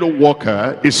fellow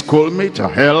worker, a schoolmate, a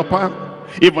helper,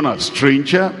 even a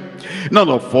stranger. None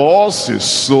of us is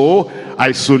so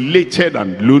isolated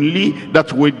and lonely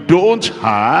that we don't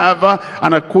have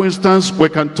an acquaintance we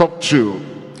can talk to.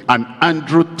 And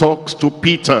Andrew talks to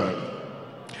Peter.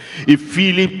 If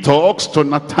Philip talks to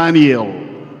Nathaniel,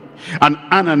 and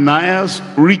Ananias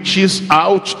reaches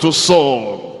out to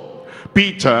Saul,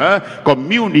 Peter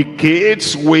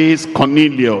communicates with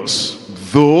Cornelius,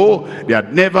 though they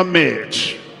had never met.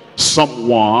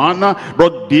 Someone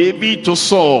brought David to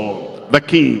Saul, the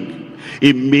king.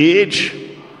 He made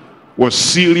with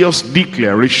serious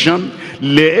declaration,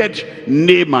 led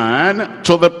Naaman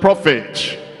to the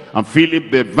prophet. And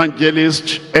Philip the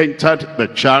evangelist entered the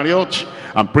chariot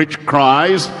and preached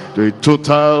Christ to a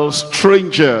total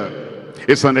stranger.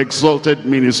 It's an exalted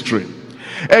ministry,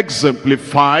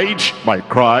 exemplified by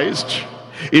Christ,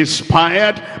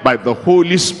 inspired by the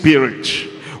Holy Spirit.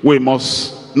 We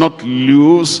must not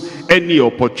lose any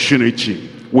opportunity.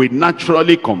 We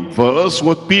naturally converse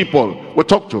with people. We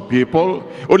talk to people,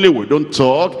 only we don't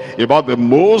talk about the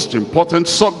most important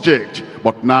subject.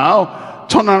 But now,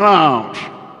 turn around,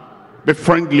 be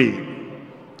friendly.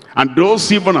 And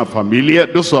those even are familiar,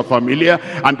 those who are familiar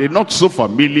and the not so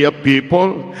familiar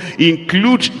people,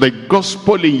 include the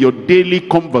gospel in your daily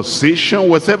conversation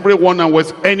with everyone and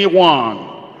with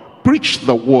anyone. Preach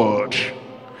the word.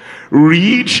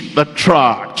 Read the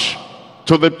tract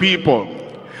to the people.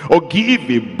 Or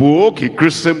give a book, a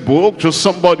Christian book, to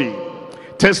somebody.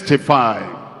 Testify.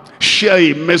 Share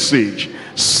a message.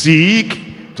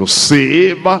 Seek to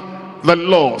save the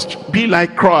lost. Be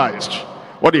like Christ.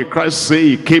 What did Christ say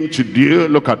he came to do?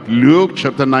 Look at Luke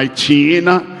chapter 19,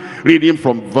 reading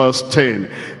from verse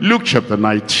 10. Luke chapter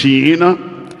 19,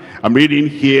 I'm reading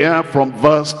here from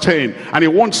verse 10. And he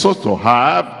wants us to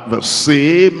have the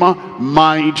same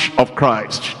mind of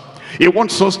Christ. He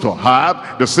wants us to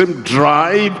have the same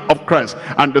drive of Christ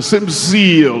and the same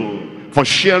zeal for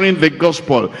sharing the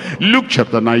gospel. Luke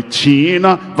chapter 19,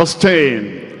 verse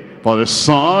 10. For the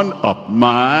Son of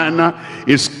Man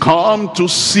is come to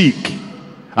seek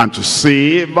and to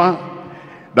save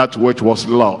that which was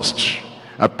lost.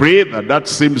 I pray that that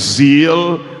same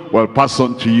zeal will pass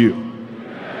on to you.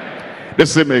 The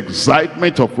same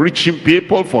excitement of reaching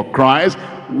people for Christ,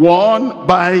 one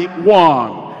by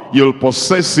one. You'll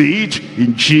possess it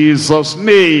in Jesus'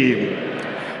 name.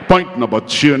 Point number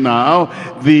 2 now,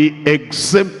 the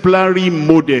exemplary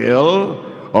model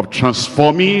of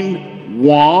transforming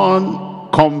one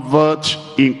convert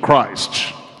in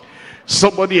Christ.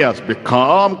 Somebody has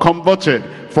become converted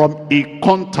from a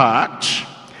contact.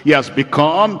 He has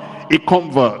become a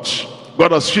convert.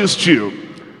 God has used you.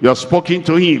 You have spoken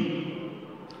to him.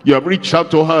 You have reached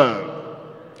out to her.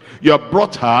 You have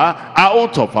brought her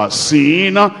out of her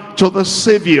sin to the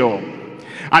Savior.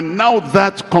 And now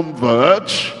that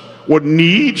convert would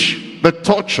need the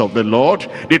touch of the Lord,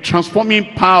 the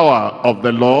transforming power of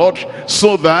the Lord,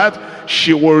 so that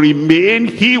he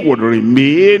would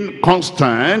remain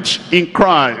constant in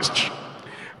Christ.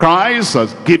 Christ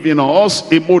has given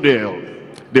us a model,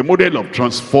 the model of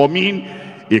transforming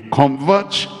a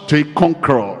convert to a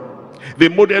conqueror, the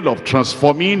model of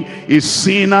transforming a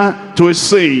sinner to a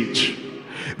saint,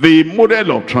 the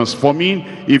model of transforming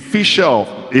a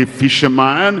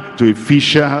fisherman to a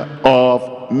fisher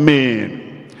of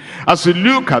men. As we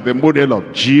look at the model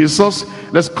of Jesus,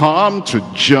 let's come to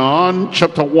John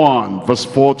chapter 1 verse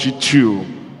 42.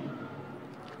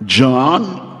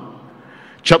 John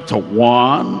chapter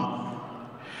 1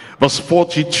 verse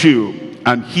 42.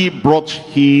 And he brought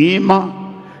him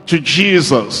to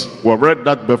Jesus. We read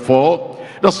that before.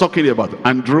 That's talking about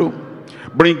Andrew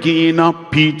bringing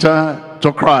Peter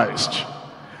to Christ,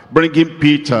 bringing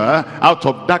Peter out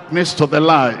of darkness to the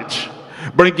light,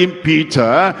 bringing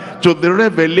Peter to the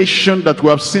revelation that we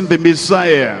have seen the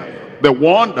Messiah, the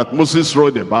one that Moses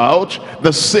wrote about,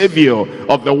 the Savior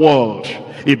of the world.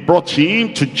 He brought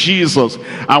him to Jesus,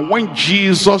 and when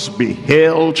Jesus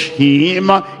beheld him,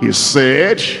 he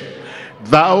said,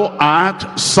 "Thou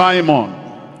art Simon,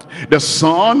 the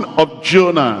son of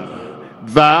Jonah.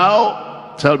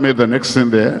 Thou," tell me the next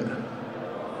thing there.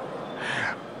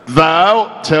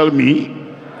 Thou, tell me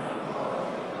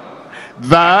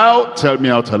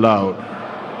out aloud.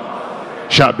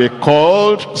 Shall be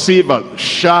called, Stephen,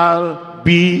 shall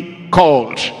be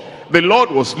called. The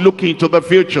Lord was looking to the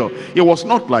future. It was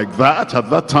not like that at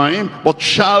that time, but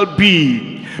shall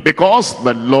be. Because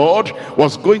the Lord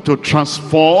was going to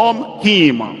transform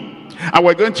him. And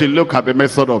we're going to look at the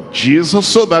method of Jesus,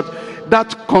 so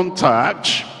that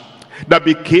contact that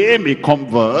became a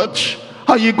convert,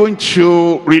 how are you going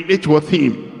to relate with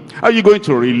him? How are you going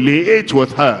to relate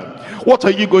with her? What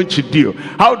are you going to do?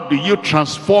 How do you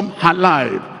transform her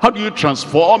life? How do you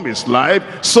transform his life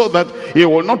so that he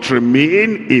will not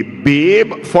remain a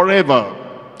babe forever?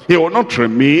 He will not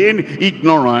remain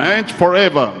ignorant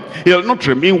forever. He will not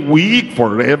remain weak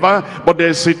forever. But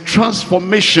there's a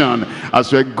transformation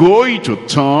as we're going to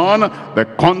turn the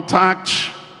contact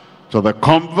to the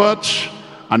convert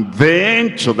and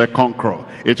then to the conqueror.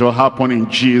 It will happen in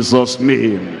Jesus'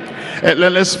 name.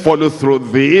 Let's follow through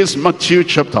this. Matthew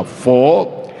chapter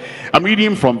 4. I'm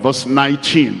reading from verse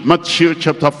 19. Matthew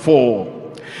chapter 4.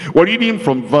 We're reading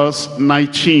from verse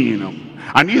 19.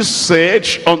 And he said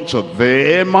unto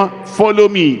them, "Follow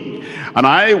me, and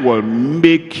I will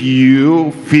make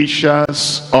you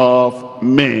fishers of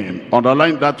men."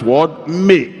 Underline that word,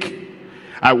 make.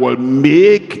 I will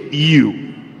make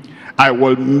you. I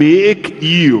will make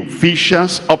you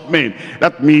fishers of men.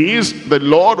 That means the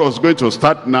Lord was going to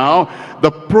start now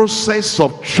the process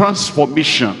of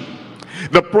transformation.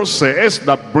 The process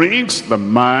that brings the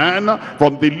man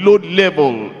from the low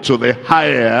level to the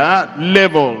higher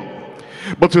level.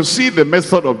 But you see, the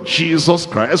method of Jesus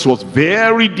Christ was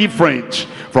very different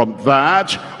from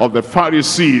that of the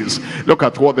Pharisees. Look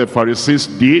at what the Pharisees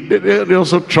did. They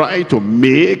also tried to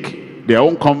make their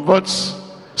own converts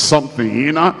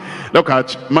something. Look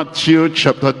at Matthew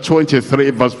chapter 23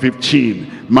 verse 15.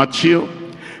 Matthew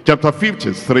chapter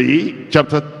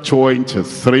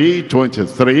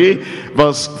 23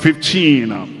 verse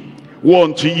 15. Woe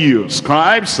unto you,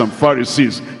 scribes and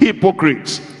Pharisees,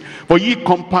 hypocrites, for ye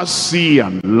compass sea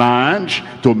and land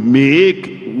to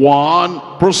make one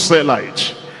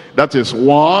proselyte, that is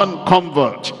one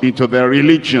convert into their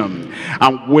religion.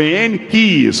 And when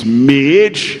he is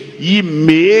made, ye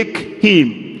make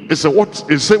him. It's a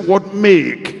what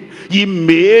make? Ye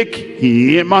make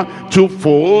him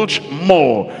twofold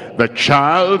more the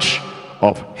child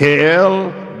of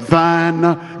hell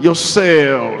than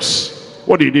yourselves.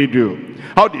 What did he do?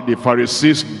 How did the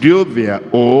Pharisees do their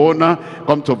own?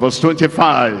 Come to verse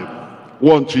 25.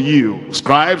 Woe unto you,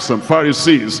 scribes and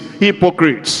Pharisees,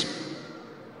 hypocrites,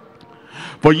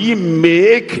 for ye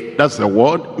make, that's the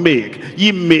word, make,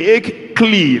 ye make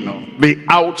clean the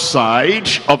outside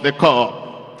of the cup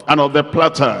and of the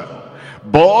platter,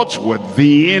 but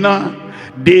within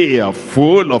they are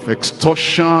full of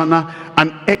extortion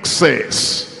and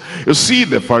excess. You see,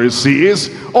 the Pharisees,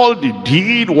 all they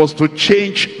did was to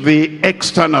change the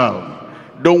external.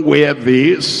 Don't wear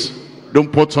this,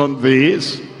 don't put on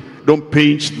this, don't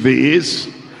paint this,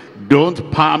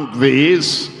 don't palm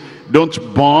this, don't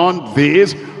burn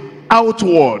this.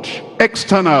 Outward,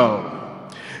 external.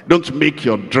 Don't make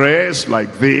your dress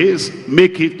like this,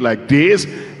 make it like this.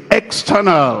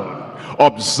 External.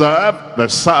 Observe the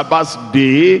Sabbath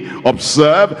day,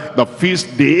 observe the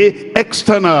feast day.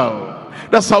 External.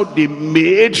 That's how they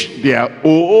made their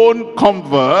own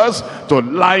converse to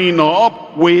line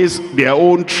up with their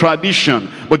own tradition.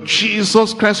 But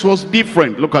Jesus Christ was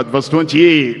different. Look at verse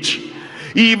 28.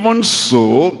 Even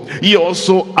so, ye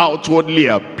also outwardly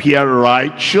appear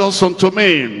righteous unto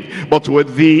men, but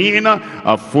within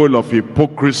are full of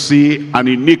hypocrisy and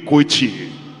iniquity.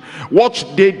 What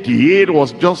they did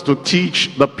was just to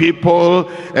teach the people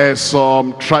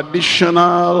some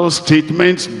traditional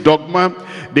statements, dogma,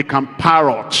 they can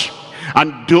parrot.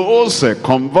 And those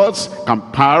converts can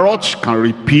parrot, can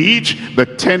repeat the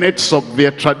tenets of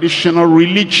their traditional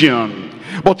religion.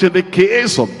 But in the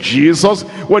case of Jesus,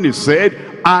 when he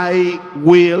said, I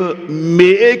will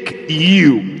make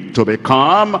you to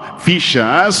become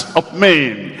fishers of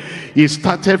men, he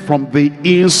started from the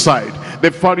inside.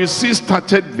 The Pharisees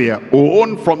started their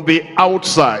own from the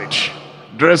outside.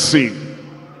 Dressing,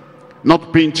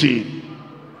 not painting,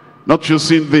 not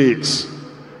using this,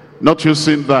 not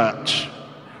using that,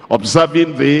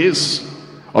 observing this,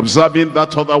 observing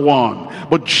that other one.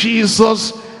 But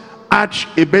Jesus had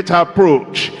a better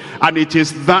approach, and it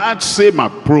is that same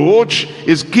approach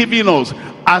is giving us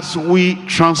as we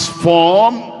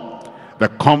transform the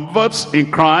converts in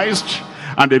Christ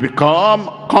and they become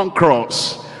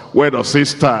conquerors. Where does it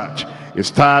start? It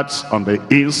starts on the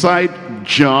inside.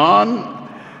 John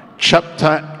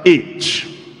chapter 8,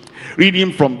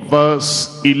 reading from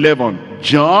verse 11.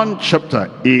 John chapter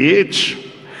 8,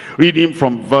 reading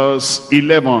from verse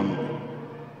 11.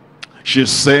 She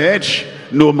said,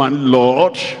 no man,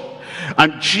 Lord.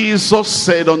 And Jesus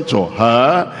said unto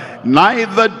her,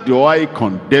 neither do I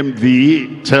condemn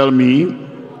thee. Tell me,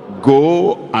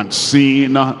 go and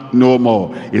sin no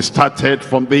more. It started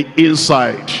from the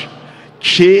inside.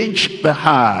 Change the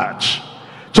heart.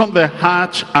 Turn the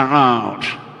heart around.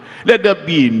 Let there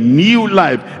be a new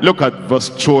life. Look at verse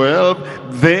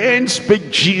 12. Then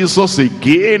spake Jesus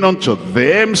again unto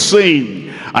them,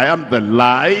 saying, I am the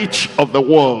light of the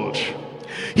world.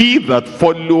 He that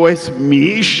followeth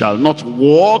me shall not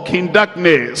walk in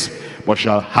darkness, but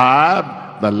shall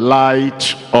have the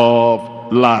light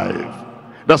of life.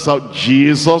 That's how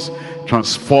Jesus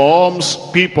transforms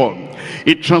people.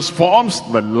 It transforms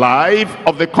the life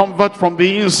of the convert from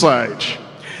the inside.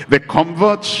 The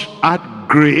convert had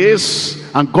grace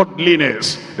and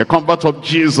godliness, the convert of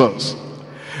Jesus.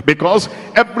 Because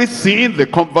everything the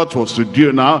convert was to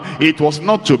do now, it was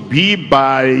not to be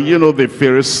by, the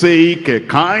Pharisaic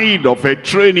kind of a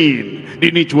training.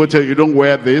 They need to tell you don't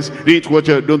wear this. They need to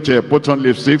tell you don't put on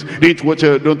lipsticks. They need to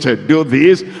tell you don't do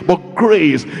this. But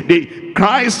grace,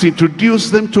 Christ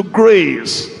introduced them to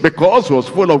grace because he was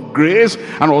full of grace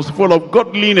and was full of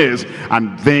godliness.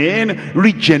 And then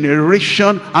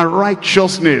regeneration and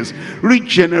righteousness.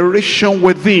 Regeneration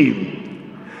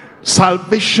within.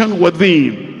 Salvation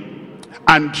within.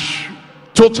 And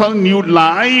total new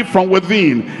life from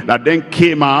within that then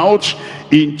came out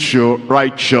into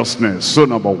righteousness. So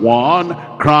number one,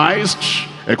 Christ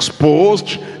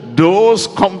exposed those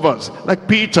converts like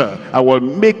Peter. I will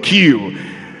make you.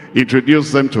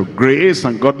 Introduce them to grace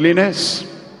and godliness,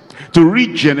 to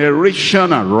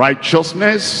regeneration and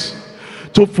righteousness,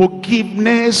 to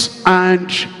forgiveness and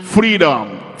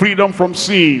freedom from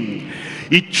sin.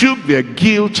 He took their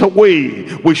guilt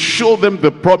away. We show them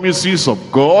the promises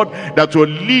of God that will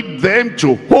lead them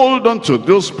to hold on to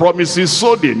those promises,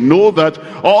 so they know that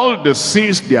all the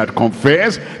sins they had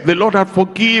confessed, the Lord had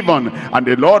forgiven, and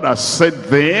the Lord has set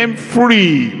them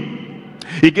free.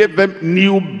 He gave them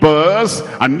new birth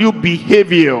and new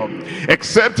behavior.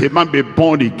 Except a man be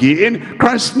born again,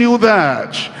 Christ knew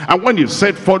that. And when he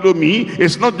said, follow me,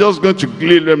 it's not just going to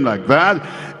glare them like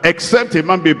that. Except a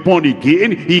man be born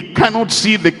again, he cannot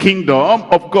see the kingdom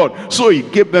of God. So he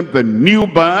gave them the new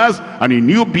birth and a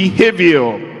new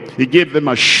behavior. He gave them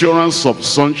assurance of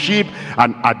sonship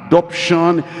and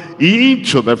adoption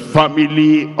into the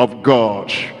family of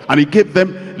God. And he gave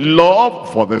them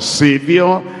love for the Savior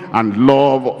and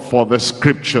love for the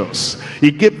scriptures.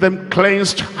 He gave them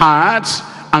cleansed hearts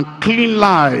and clean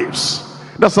lives.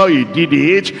 That's how he did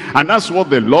it, and that's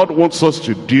what the Lord wants us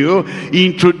to do.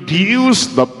 Introduce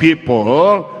the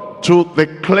people to the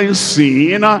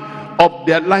cleansing of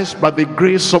their lives by the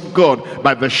grace of God,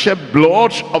 by the shed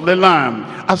blood of the Lamb.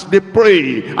 As they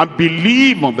pray and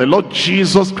believe on the Lord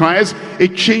Jesus Christ, a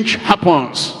change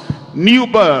happens. New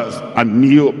birth and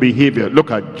new behavior. Look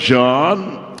at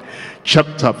John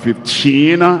chapter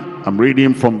 15. I'm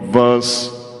reading from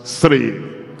verse 3.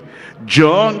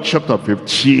 John chapter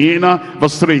 15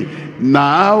 verse 3.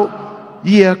 Now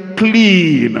ye are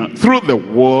clean through the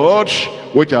word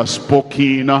which are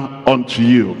spoken unto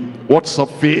you. Words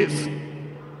of faith,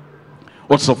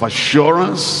 words of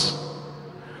assurance,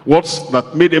 Words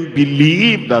that made them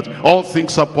believe that all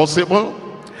things are possible,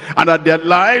 and that their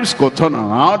lives could turn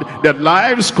around, their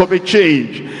lives could be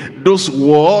changed. Those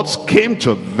words came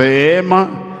to them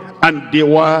and they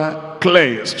were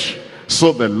cleansed.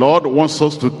 So the Lord wants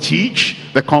us to teach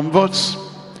the converts,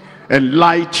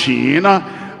 enlighten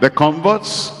the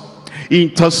converts,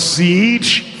 intercede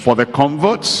for the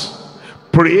converts,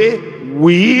 pray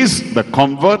with the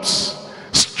converts,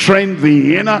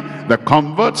 strengthen the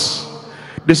converts,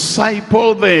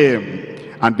 disciple them,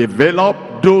 and develop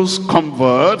those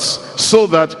converts so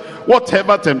that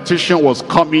whatever temptation was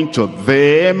coming to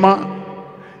them,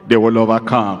 they will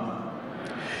overcome.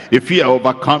 If you are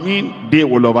overcoming, they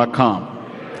will overcome.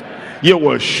 You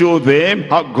will show them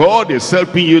how God is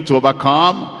helping you to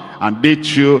overcome, and they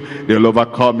too, they'll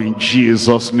overcome in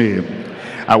Jesus' name.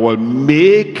 I will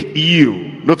make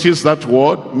you. Notice that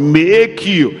word, make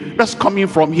you. That's coming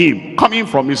from him, coming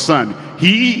from his son.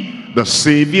 He, the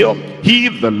Savior, he,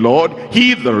 the Lord,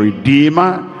 he, the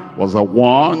Redeemer, was the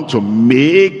one to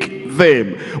make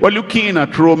them. We're looking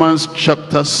at Romans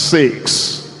chapter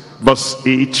 6, verse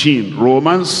 18.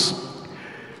 Romans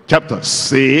chapter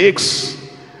 6,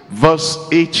 verse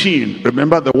 18.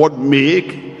 Remember the word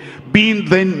make. Being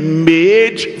then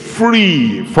made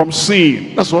free from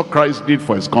sin. That's what Christ did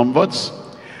for his converts.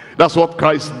 That's what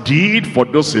Christ did for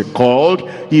those he called.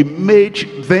 He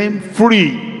made them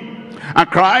free. And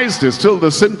Christ is still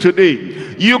the same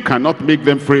today. You cannot make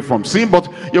them free from sin, but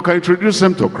you can introduce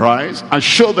them to Christ and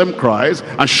show them Christ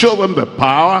and show them the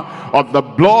power of the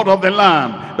blood of the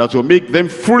Lamb that will make them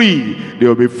free. They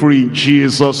will be free in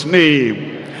Jesus'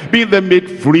 name. Being then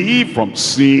made free from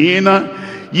sin,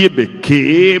 ye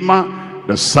became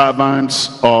the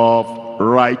servants of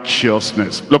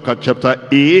righteousness. Look at chapter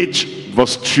 8,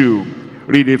 verse 2.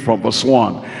 Read it from verse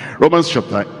 1. Romans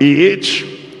chapter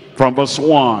 8, from verse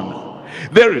 1.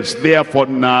 There is therefore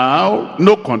now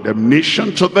no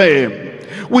condemnation to them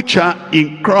which are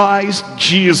in Christ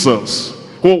Jesus,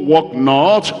 who walk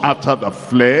not after the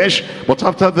flesh, but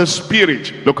after the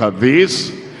Spirit. Look at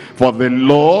this. For the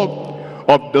law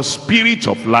of the Spirit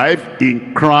of life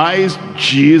in Christ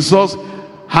Jesus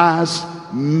has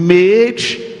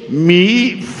made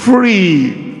me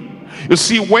free. You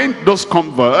see, when those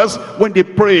converts, when they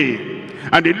pray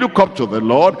and they look up to the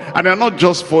Lord, and they're not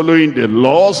just following the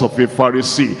laws of a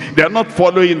Pharisee, they're not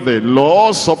following the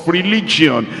laws of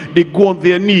religion, they go on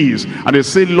their knees and they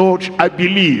say, Lord, I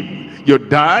believe you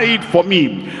died for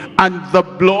me, and the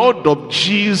blood of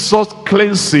Jesus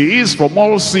cleanses from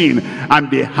all sin, and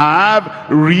they have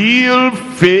real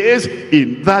faith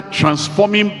in that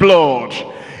transforming blood.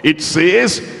 It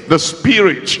says the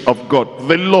Spirit of God,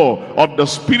 the law of the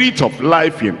Spirit of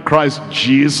life in Christ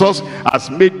Jesus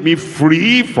has made me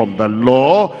free from the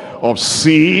law of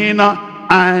sin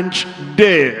and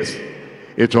death.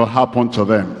 It will happen to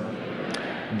them.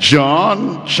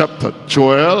 John chapter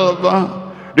 12.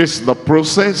 This is the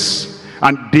process,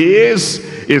 and this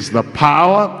is the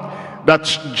power that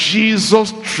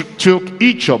Jesus took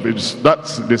each of his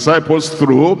disciples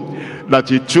through, that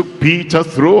he took Peter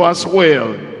through as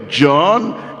well.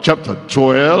 John chapter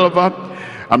 12,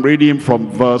 I'm reading from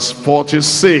verse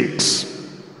 46.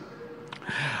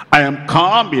 I am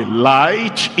come a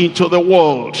light into the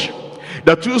world,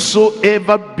 that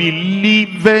whosoever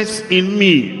believeth in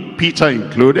me, Peter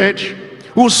included,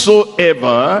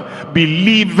 whosoever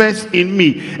believeth in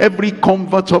me, every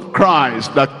convert of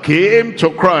Christ that came to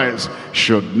Christ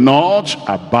should not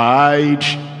abide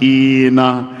in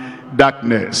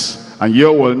darkness, and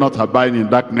you will not abide in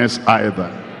darkness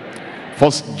either.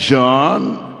 1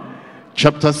 John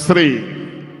chapter 3.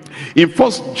 In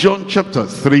 1 John chapter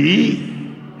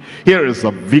 3, here is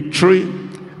a victory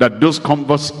that those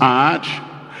converts had.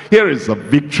 Here is a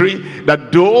victory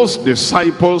that those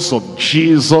disciples of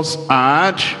Jesus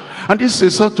had. And this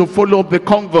is how to follow up the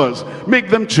converts. Make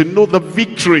them to know the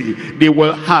victory they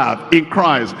will have in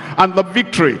Christ, and the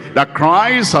victory that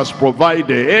Christ has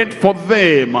provided for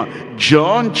them. 1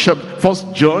 John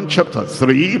chapter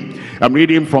 3, I'm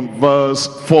reading from verse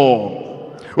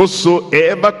 4.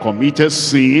 Whosoever committeth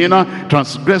sin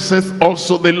transgresseth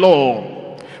also the law.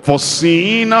 For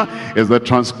sin is the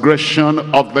transgression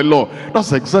of the law.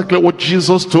 That's exactly what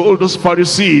Jesus told those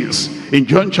Pharisees in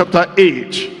John chapter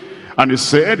 8. And he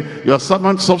said, you are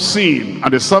servants of sin,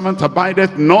 and the servant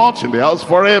abideth not in the house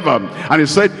forever. And he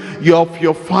said, you are of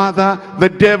your father the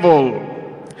devil,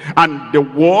 and the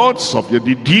words of the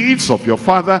deeds of your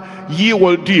father ye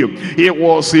will do. He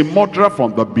was a murderer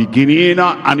from the beginning,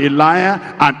 and a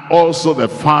liar, and also the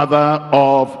father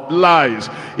of lies.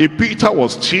 If Peter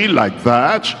was still like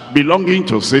that, belonging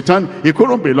to Satan, he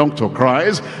couldn't belong to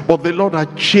Christ. But the Lord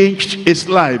had changed his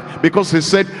life, because he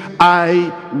said,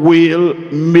 I will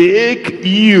make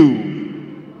you.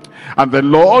 And the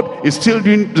Lord is still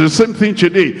doing the same thing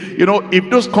today. You know, if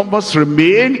those converts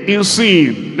remain in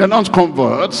sin, they're not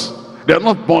converts, they're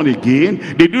not born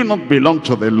again, they do not belong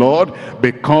to the Lord,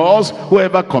 because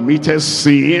whoever committed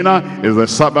sin is the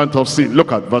servant of sin.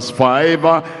 Look at verse 5.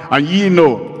 And ye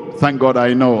know, thank God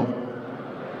I know.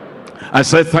 I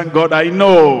said, thank God I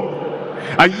know.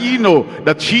 And ye know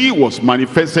that he was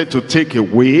manifested to take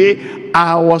away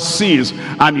our sins,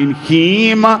 and in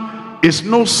him is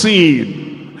no sin.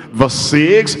 Verse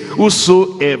 6,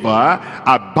 whosoever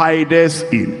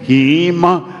abideth in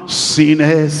him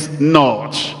sinneth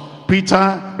not.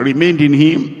 Peter remained in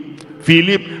him,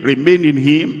 Philip remained in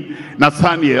him,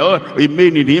 Nathanael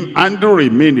remained in him, Andrew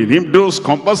remained in him. Those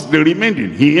converts, they remained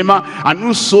in him. And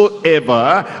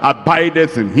whosoever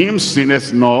abideth in him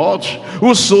sinneth not.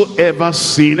 Whosoever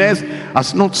sinneth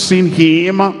has not seen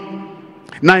him,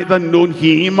 neither known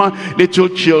him. Little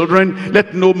children,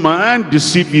 let no man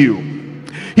deceive you.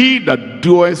 He that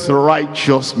doeth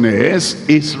righteousness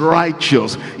is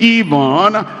righteous,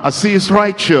 even as he is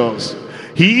righteous.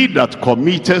 He that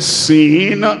committeth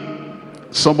sin,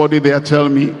 somebody there tell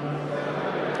me,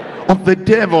 of the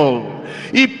devil.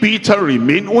 If Peter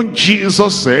remained, when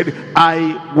Jesus said,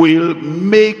 I will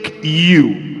make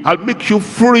you, I'll make you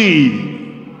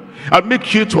free, I'll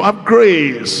make you to have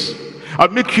grace, I'll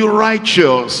make you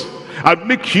righteous, I'll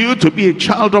make you to be a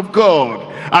child of God,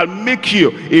 I'll make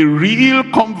you a real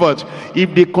convert.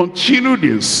 If they continued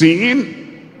in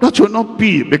sin, that will not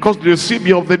be, because they receive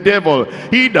you of the devil.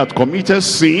 He that committed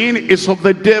sin is of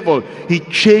the devil. He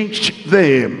changed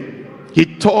them,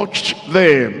 he touched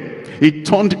them, he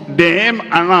turned them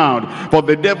around. For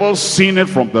the devil sinned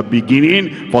from the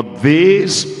beginning. For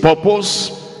this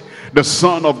purpose the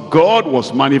Son of God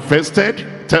was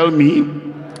manifested, tell me,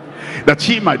 that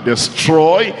he might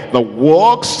destroy the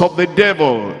works of the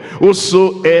devil.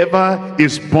 Whosoever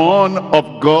is born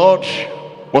of God.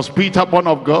 Was Peter born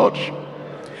of God?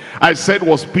 I said,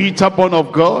 was Peter born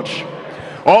of God?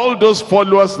 All those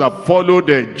followers that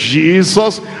followed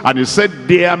Jesus, and he said,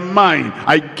 they are mine.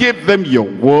 I gave them your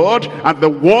word, and the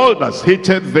world has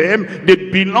hated them. They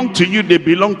belong to you, they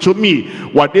belong to me.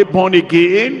 Were they born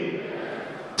again?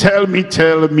 Tell me,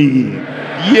 tell me.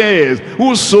 Yes,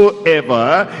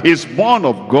 whosoever is born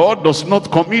of God does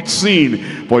not commit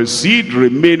sin, for his seed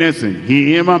remaineth in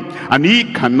him, and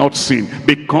he cannot sin,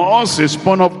 because he is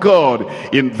born of God.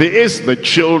 In this the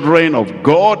children of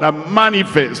God are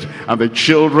manifest, and the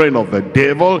children of the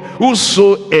devil.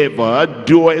 Whosoever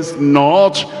doeth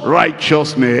not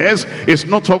righteousness is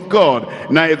not of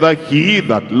God, neither he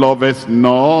that loveth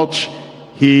not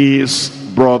his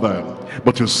brother.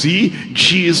 But you see,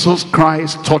 Jesus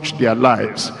Christ touched their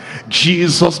lives.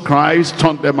 Jesus Christ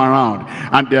turned them around,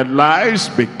 and their lives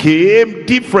became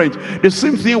different. The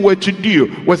same thing we're to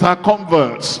do with our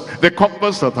converts. The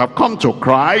converts that have come to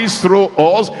Christ through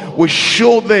us, we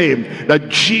show them that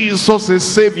Jesus is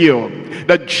Savior,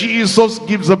 that Jesus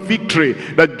gives a victory,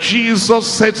 that Jesus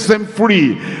sets them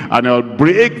free, and I'll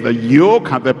break the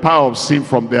yoke and the power of sin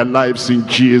from their lives in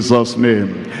Jesus'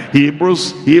 name.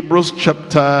 Hebrews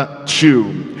chapter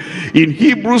 2. In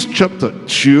Hebrews chapter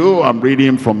 2, I'm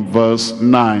reading from verse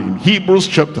 9. Hebrews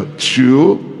chapter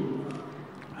 2,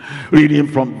 reading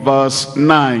from verse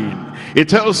 9. It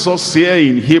tells us here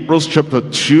in Hebrews chapter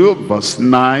 2, verse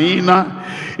 9,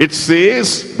 it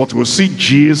says, but we see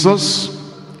Jesus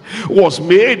was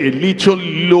made a little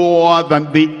lower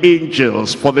than the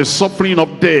angels for the suffering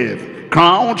of death,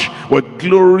 crowned with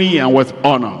glory and with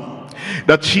honor,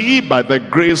 that he by the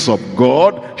grace of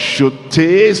God should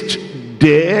taste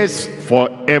death for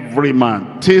every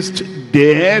man. Taste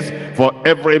death for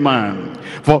every man.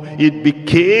 For it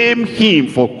became him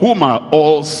for whom are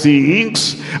all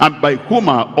things, and by whom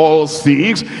are all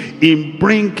things, in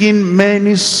bringing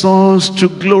many sons to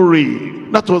glory.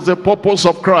 That was the purpose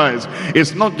of Christ.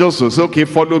 It's not just to say, okay,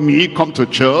 follow me, come to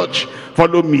church.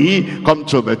 Follow me, come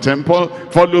to the temple.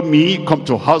 Follow me, come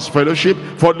to house fellowship.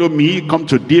 Follow me, come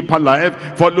to deeper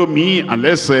life. Follow me, and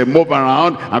let's move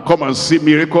around and come and see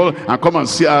miracle, and come and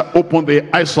see open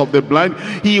the eyes of the blind.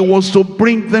 He was to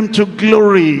bring them to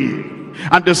glory.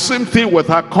 And the same thing with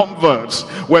our converts.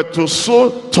 We're to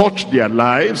so touch their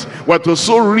lives, we're to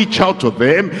so reach out to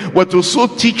them, we're to so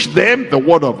teach them the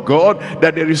word of God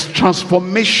that there is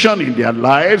transformation in their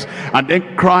lives, and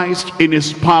then Christ in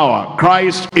his power,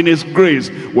 Christ in his grace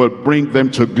will bring them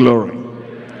to glory.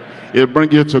 He'll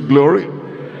bring you to glory.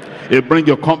 He'll bring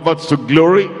your converts to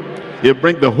glory. He'll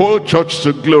bring the whole church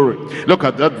to glory. Look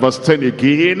at that verse 10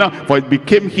 again. For it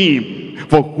became him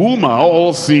for whom are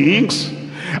all things,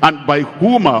 and by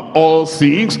whom are all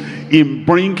things, in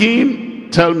bringing,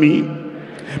 tell me,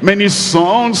 many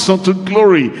sons unto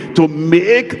glory, to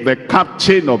make the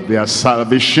captain of their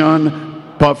salvation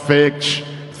perfect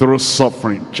through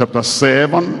suffering. Chapter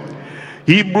 7,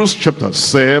 Hebrews chapter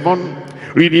 7,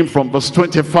 reading from verse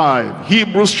 25.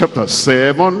 Hebrews chapter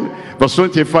 7, verse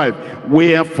 25.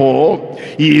 Wherefore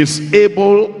he is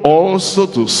able also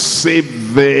to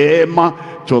save them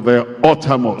to the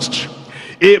uttermost,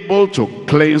 able to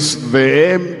cleanse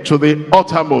them to the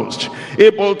uttermost,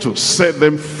 able to set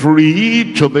them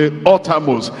free to the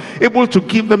uttermost, able to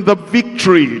give them the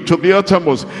victory to the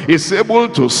uttermost, is able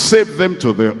to save them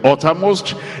to the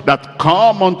uttermost, that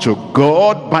come unto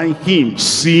God by him,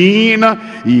 seeing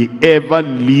he ever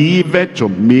liveth to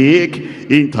make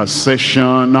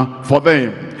intercession for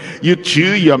them. You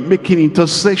too, you're making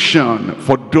intercession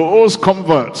for those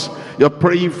converts. You're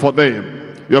praying for them.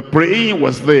 You're praying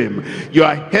with them. You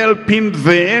are helping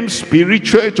them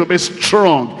spiritually to be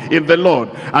strong in the Lord,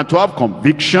 and to have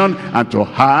conviction, and to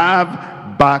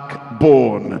have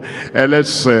backbone.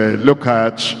 Let's look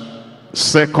at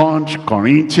 2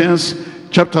 Corinthians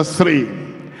chapter 3.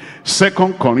 2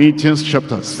 Corinthians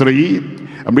chapter 3.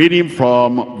 I'm reading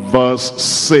from verse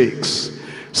 6.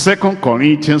 2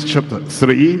 Corinthians chapter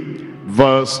 3,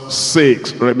 verse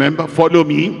 6. Remember, follow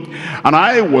me. And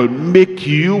I will make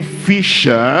you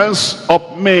fishers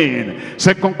of men.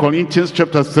 2 Corinthians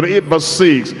chapter 3, verse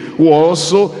 6. Who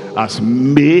also has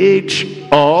made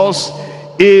us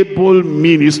able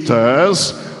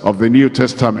ministers of the New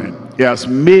Testament. He has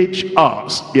made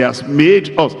us. He has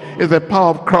made us. It's the power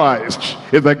of Christ.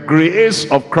 It's the grace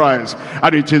of Christ.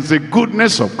 And it is the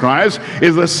goodness of Christ.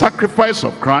 It's the sacrifice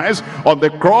of Christ on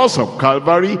the cross of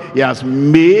Calvary. He has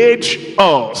made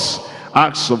us.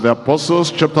 Acts of the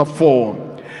Apostles chapter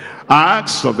 4.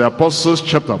 Acts of the Apostles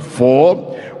chapter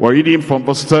 4. We're reading from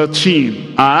verse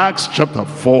 13. Acts chapter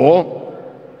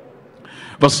 4,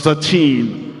 verse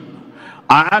 13.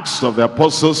 Acts of the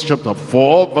Apostles chapter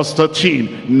 4, verse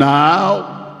 13.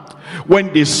 Now,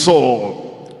 when they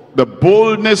saw the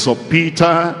boldness of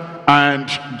Peter and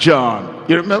John.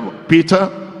 You remember Peter?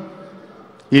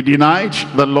 He denied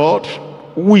the Lord,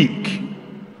 weak,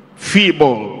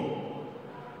 feeble,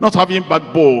 not having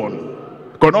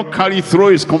backbone, could not carry through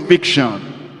his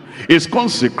conviction. His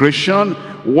consecration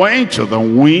went to the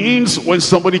winds when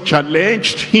somebody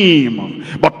challenged him.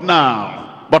 But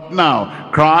now,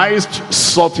 Christ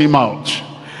sought him out,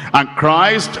 and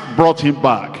Christ brought him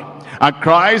back, and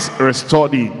Christ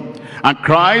restored him, and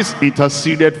Christ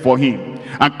interceded for him,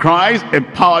 and Christ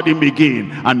empowered him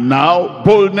again. And now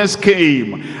boldness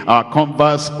came. Our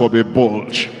converts will be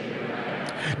bold.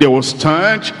 They will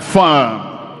stand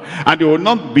firm, and they will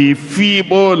not be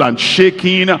feeble and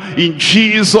shaking in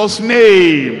Jesus'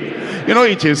 name. You know,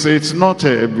 it's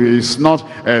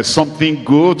not something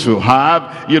good to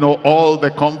have, you know, all the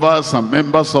converts and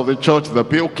members of the church, the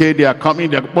people, okay, they are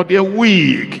coming, but they're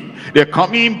weak. They're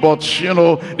coming, but, you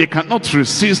know, they cannot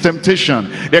resist temptation.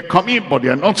 They're coming, but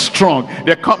they're not strong.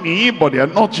 They're coming, but they're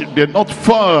not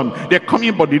firm. They're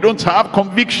coming, but they don't have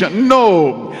conviction.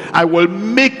 No, I will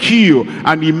make you.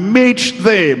 And he made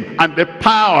them, and the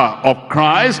power of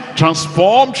Christ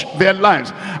transformed their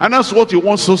lives. And that's what he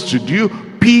wants us to do.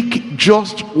 Pick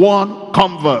just one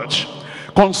convert.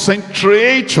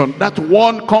 Concentrate on that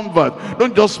one convert.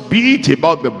 Don't just beat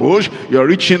about the bush. You're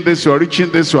reaching this, you're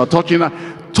reaching this, you're touching that.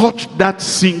 Touch that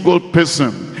single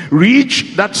person.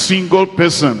 Reach that single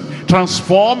person.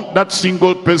 Transform that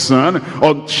single person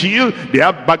until they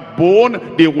have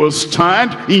backbone. They will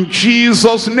stand in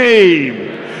Jesus'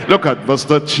 name. Look at verse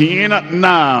 13.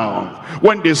 Now,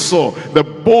 when they saw the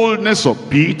boldness of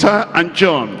Peter and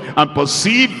John, and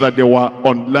perceived that they were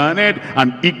unlearned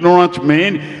and ignorant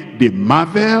men, they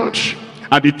marveled,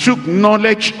 and they took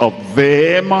knowledge of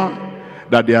them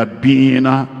that they had been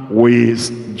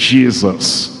with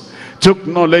Jesus. Took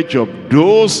knowledge of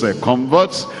those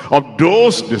converts, of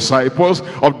those disciples,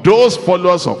 of those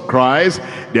followers of Christ.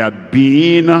 They had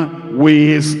been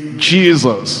with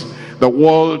Jesus. The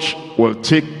world will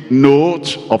take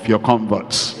note of your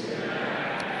converts,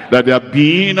 that they have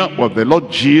been with the Lord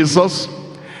Jesus,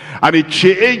 and a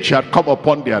change had come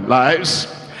upon their lives,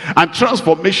 And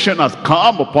transformation has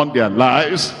come upon their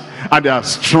lives, and they are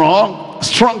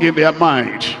strong in their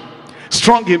mind,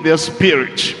 strong in their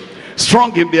spirit,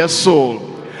 strong in their soul,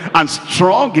 and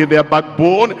strong in their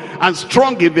backbone, and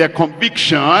strong in their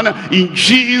conviction, in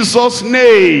Jesus'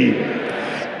 name.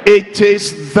 It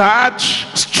is that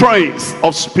strength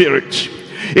of spirit,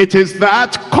 it is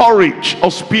that courage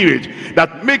of spirit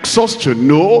that makes us to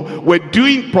know we're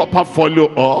doing proper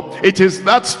follow-up. It is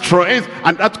that strength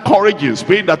and that courage in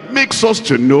spirit that makes us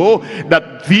to know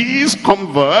that these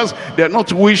converts, they're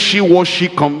not wishy-washy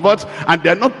converts, and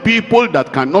they're not people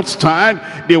that cannot stand.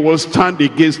 They will stand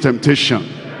against temptation,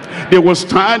 they will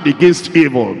stand against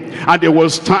evil, and they will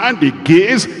stand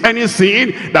against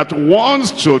anything that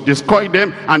wants to destroy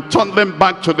them and turn them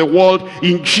back to the world.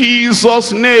 In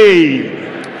Jesus' name,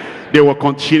 they will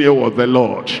continue with the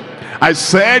Lord. I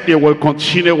said they will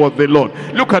continue with the Lord.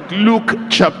 Look at Luke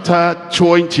chapter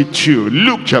 22.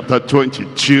 Luke chapter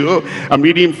 22. I'm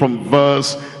reading from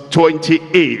verse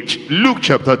 28. Luke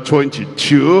chapter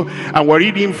 22, and we're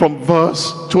reading from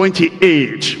verse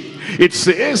 28. It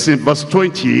says in verse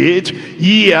 28,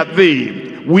 "Ye are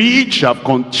they which have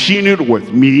continued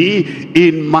with me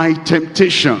in my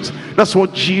temptations." That's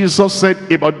what Jesus said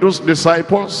about those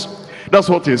disciples. That's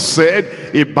what he said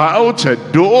about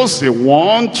those he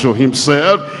won to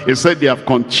himself. He said they have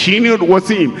continued with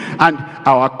him, and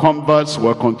our converts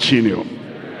will continue.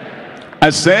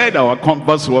 I said our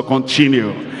converts will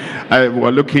continue.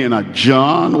 We're looking at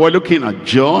John. We're looking at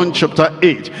John chapter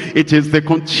 8. It is the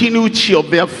continuity of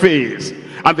their faith,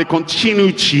 and the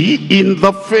continuity in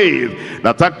the faith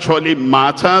that actually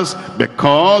matters,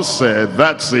 because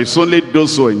that's it's only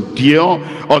those who endure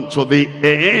unto the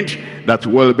end that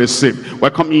will be saved. We're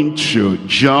coming to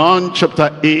John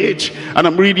chapter 8, and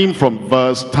I'm reading from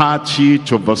verse 30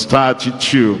 to verse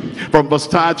 32. From verse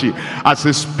 30, "As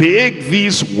he spake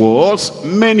these words,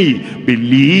 many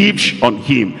believed on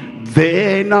him.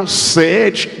 Then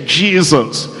said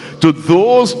Jesus to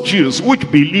those Jews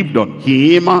which believed on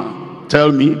him,"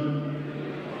 tell me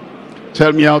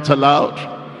out aloud,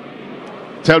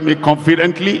 tell me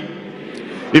confidently,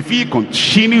 "If ye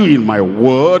continue in my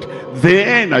word,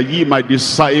 then are ye my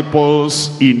disciples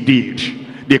indeed."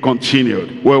 They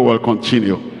continued. We will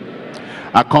continue.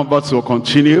 Our converts will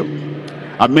continue.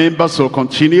 Our members will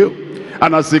continue.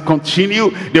 And as they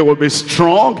continue, they will be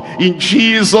strong in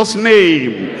Jesus'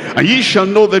 name. "And ye shall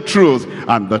know the truth,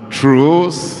 and the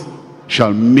truth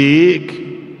shall make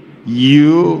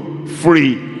you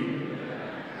free."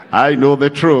 I know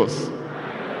the truth.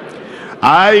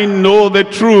 I know the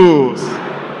truth.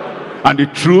 And the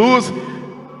truth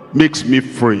makes me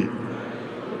free.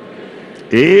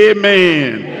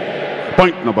 Amen.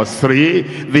 Point number 3,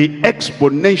 the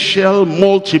exponential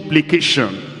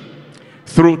multiplication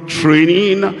through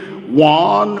training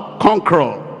one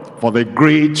conqueror for the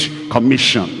Great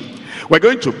Commission. We're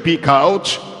going to pick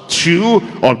out 2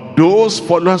 of those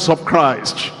followers of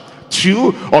Christ,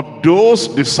 2 of those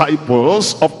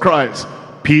disciples of Christ.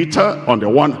 Peter on the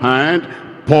one hand,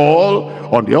 Paul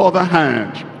on the other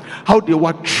hand. How they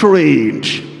were trained,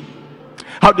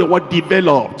 how they were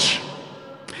developed,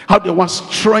 how they were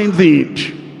strengthened,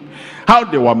 how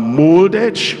they were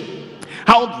molded,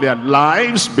 how their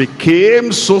lives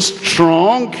became so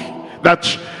strong that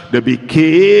they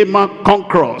became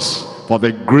conquerors for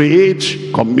the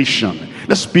Great Commission.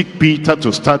 Let's pick Peter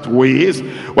to start with.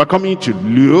 We're coming to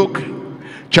Luke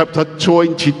chapter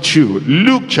 22.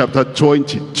 Luke chapter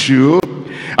 22.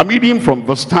 I'm reading from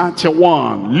verse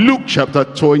 31. Luke chapter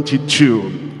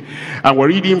 22. And we're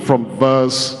reading from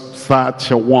verse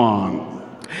 31.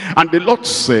 "And the Lord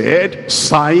said,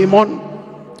 Simon,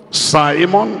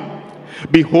 Simon,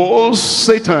 behold,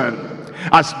 Satan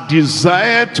has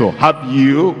desired to have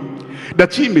you,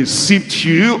 that he may sift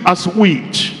you as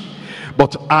wheat.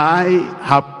 But I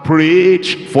have prayed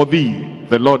for thee."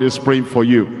 The Lord is praying for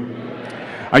you.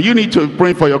 And you need to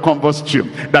pray for your converts too,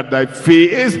 "that thy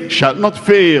faith shall not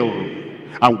fail.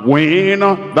 And when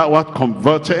thou art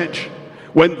converted,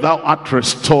 when thou art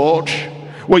restored,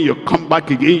 when you come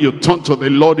back again, you turn to the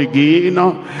Lord again,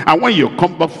 and when you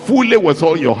come back fully with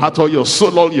all your heart, all your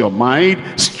soul, all your mind,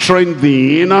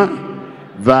 strengthen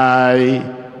thy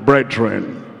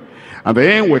brethren." And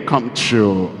then we come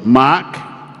to Mark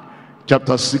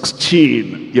chapter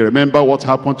 16. You remember what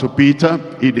happened to Peter?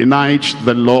 He denied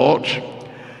the Lord.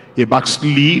 He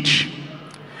backslid.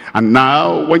 And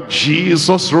now when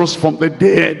Jesus rose from the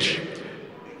dead,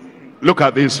 look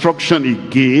at the instruction he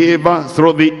gave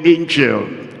through the angel.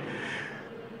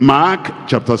 Mark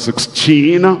chapter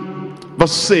 16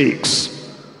 verse 6.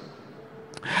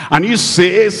 "And he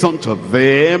says unto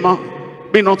them,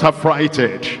 Be not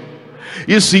affrighted,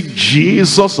 You see,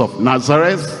 Jesus of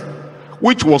Nazareth,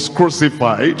 which was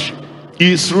crucified,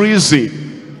 is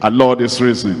risen. Our Lord is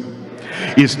risen.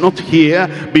 He's not here.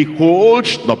 Behold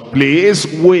the place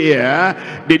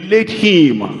where they laid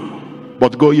him.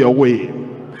 But go your way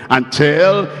and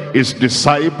tell his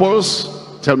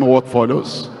disciples. Tell me what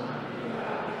follows.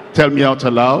 Tell me out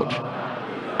aloud.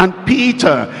 And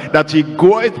Peter, that he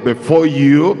goeth before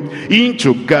you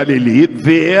into Galilee,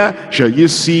 there shall you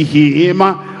see him,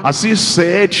 as he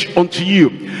said unto you.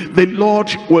 The Lord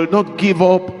will not give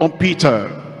up on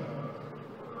Peter.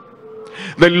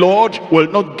 The Lord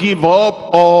will not give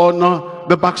up on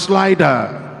the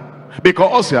backslider,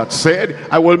 because he had said,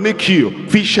 I will make you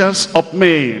fishers of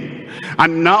men.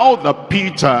 And now that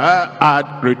Peter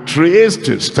had retraced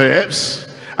his steps,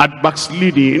 had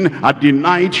backslidden, had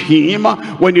denied him,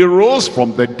 when he rose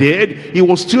from the dead, he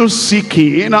was still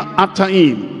seeking after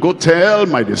him. Go tell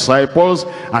my disciples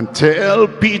and tell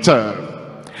Peter.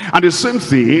 And the same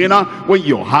thing when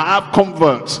you have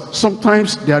converts.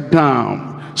 Sometimes they're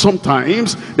down.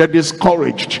 Sometimes they're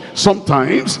discouraged.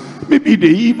 Sometimes maybe they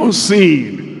even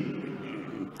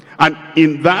sin. And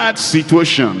in that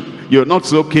situation, you're not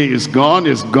so, okay, it's gone,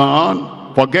 it's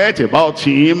gone. Forget about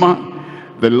him.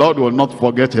 The Lord will not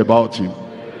forget about him.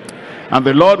 And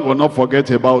the Lord will not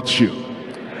forget about you.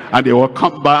 And they will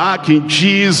come back in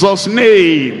Jesus'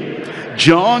 name.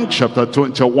 John chapter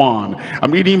 21.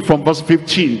 I'm reading from verse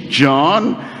 15.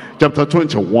 John chapter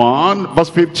 21, verse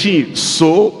 15.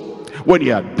 So, when he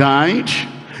had died,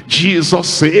 Jesus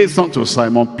says unto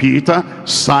Simon Peter,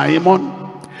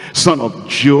 Simon, son of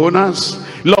Jonas,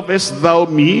 lovest thou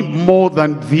me more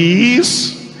than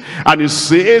these? And he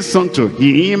says unto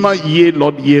him, Yea,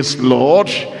 Lord, yes, Lord,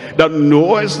 thou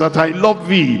knowest that I love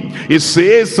thee. He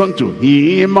says unto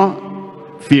him,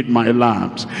 feed my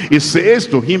lambs. He says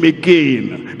to him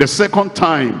again, the second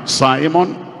time,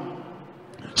 Simon,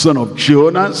 son of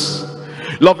Jonas,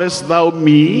 lovest thou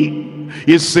me?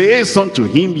 He says unto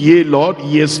him, Yea, Lord,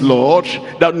 yes, Lord,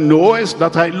 thou knowest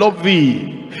that I love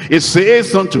thee. He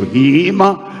says unto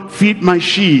him, feed my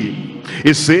sheep.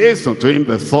 He says unto him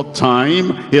the third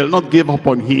time, he'll not give up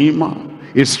on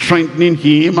him. He's strengthening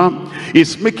him.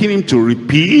 He's making him to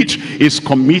repeat his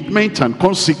commitment and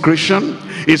consecration.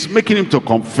 He's making him to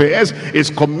confess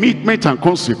his commitment and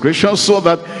consecration, so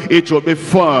that it will be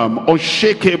firm,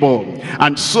 unshakable,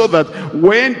 and so that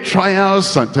when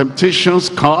trials and temptations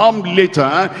come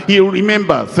later, he'll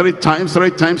remember three times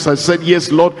I said,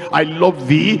 yes, Lord, I love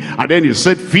thee. And then he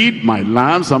said, feed my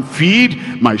lambs and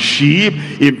feed my sheep.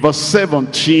 In verse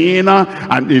 17,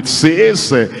 and it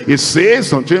says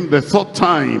unto him the third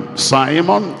time,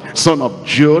 Simon, son of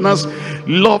Jonas,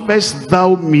 lovest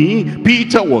thou me?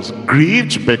 Peter was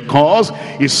grieved because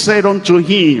he said unto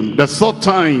him the third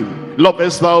time,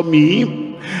 lovest thou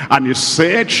me? And he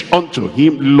said unto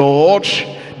him, Lord,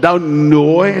 thou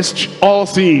knowest all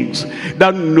things.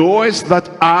 Thou knowest that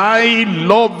I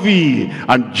love thee.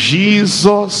 And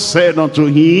Jesus said unto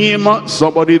him,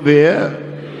 somebody there,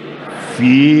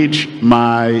 feed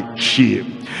my sheep.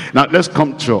 Now let's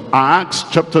come to Acts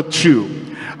chapter 2.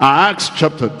 Acts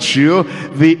chapter 2,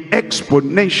 the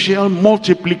exponential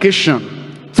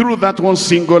multiplication through that one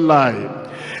single life.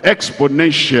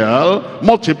 Exponential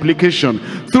multiplication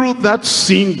through that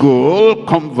single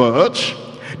convert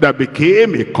that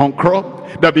became a conqueror,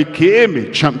 that became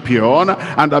a champion,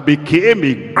 and that became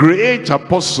a great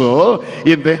apostle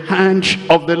in the hand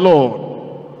of the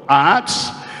Lord. Acts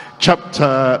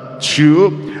chapter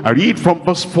 2, I read from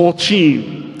verse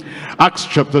 14. Acts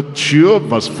chapter 2,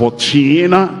 verse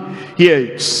 14. Here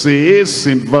it says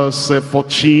in verse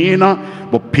 14,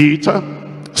 but Peter,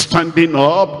 standing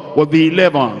up with the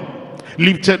 11,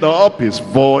 lifted up his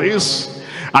voice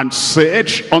and said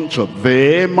unto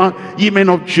them, Ye men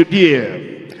of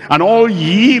Judea, and all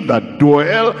ye that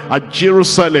dwell at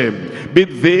Jerusalem, be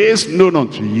this known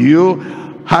unto you,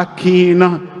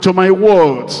 hearken to my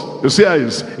words. You see,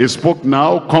 he spoke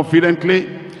now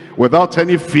confidently, without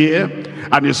any fear,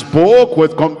 and he spoke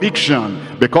with conviction,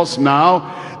 because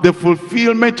now the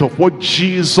fulfillment of what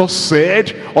Jesus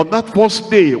said on that first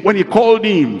day when he called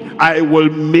him, I will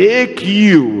make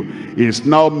you, is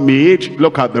now made.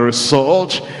 Look at the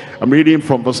result. I'm reading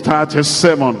from verse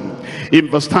 37. In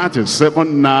verse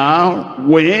 37, now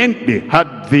when they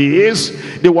had this,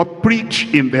 they were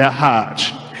preached in their heart,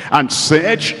 and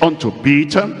said unto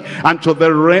Peter and to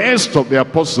the rest of the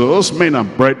apostles, men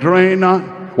and brethren,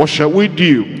 what shall we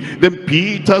do? Then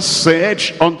Peter said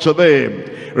unto them,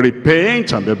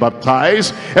 repent and be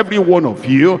baptized, every one of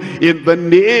you, in the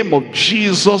name of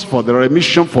Jesus, for the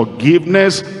remission,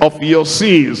 forgiveness of your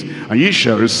sins, and ye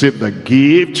shall receive the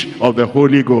gift of the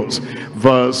Holy Ghost.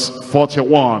 Verse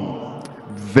 41.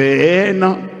 Then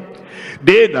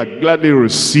they that gladly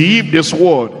received this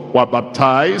word were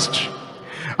baptized,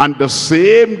 and the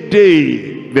same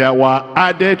day there were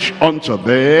added unto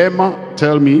them,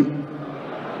 tell me,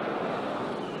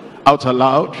 out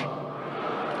aloud,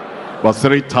 about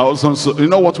 3,000. So you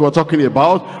know what we're talking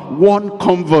about? One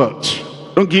convert.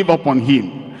 Don't give up on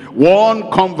him. One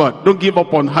convert. Don't give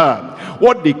up on her.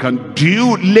 What they can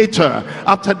do later,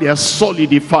 after they are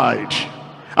solidified,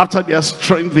 after they are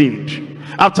strengthened,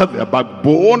 after their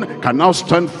backbone can now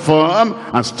stand firm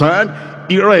and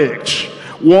stand erect.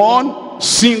 One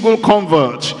single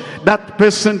convert, that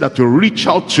person that you reach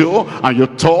out to and you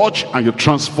touch and you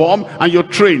transform and you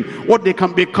train, what they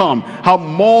can become, how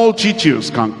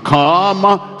multitudes can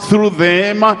come through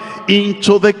them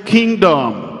into the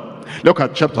kingdom. Look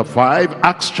at chapter 5,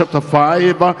 Acts chapter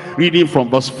 5, reading from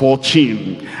verse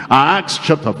 14. Acts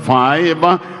chapter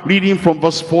 5, reading from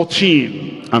verse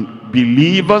 14. And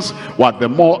believers were the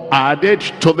more added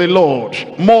to the Lord.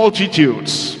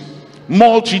 Multitudes,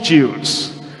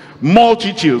 multitudes,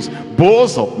 multitudes,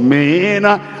 both of men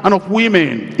and of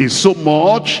women, is so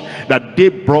much that they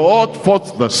brought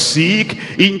forth the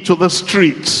sick into the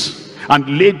streets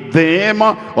and laid them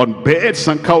on beds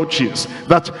and couches,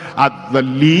 that at the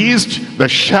least the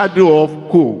shadow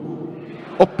of who?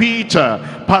 Of Peter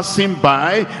passing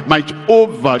by might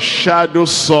overshadow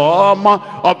some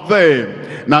of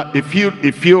them. Now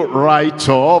if you write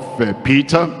off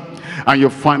Peter, and you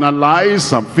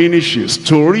finalize and finish his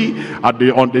story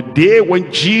on the day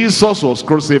when Jesus was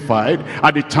crucified,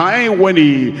 at the time when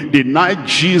he denied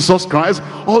Jesus Christ,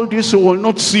 all this you will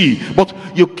not see. But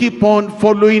you keep on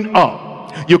following up.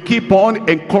 You keep on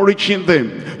encouraging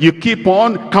them. You keep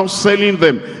on counseling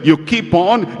them. You keep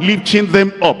on lifting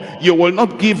them up. You will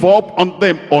not give up on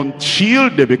them until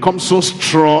they become so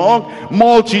strong.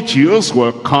 Multitudes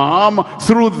will come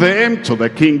through them to the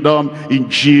kingdom in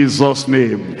Jesus'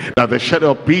 name. That the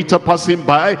shadow of Peter passing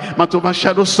by might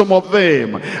overshadow some of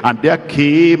them. And there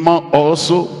came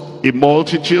also a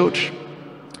multitude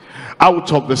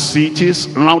out of the cities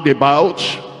round about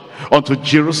unto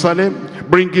Jerusalem,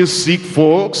 bringing sick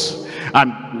folks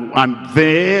and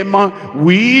them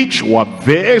which were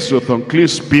vexed with unclean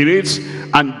spirits,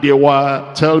 and they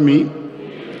were, tell me,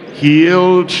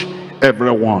 healed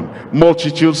everyone.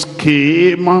 Multitudes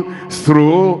came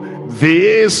through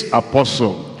this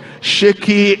apostle,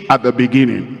 shaky at the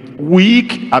beginning,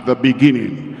 weak at the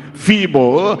beginning,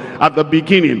 feeble at the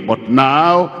beginning, but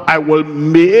now I will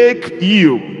make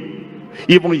you,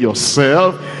 even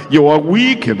yourself, you were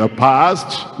weak in the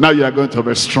past, now you are going to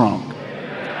be strong.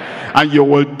 And you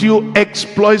will do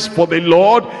exploits for the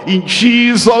Lord in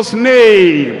Jesus'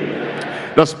 name.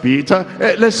 That's Peter.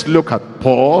 Let's look at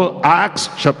Paul, Acts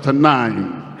chapter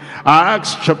 9.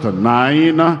 Acts chapter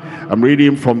 9, I'm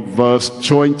reading from verse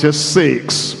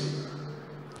 26.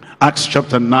 Acts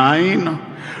chapter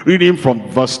 9, reading from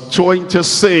verse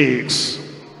 26.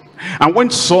 And when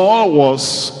Saul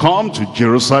was come to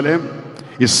Jerusalem,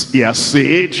 he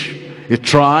essayed, he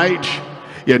tried,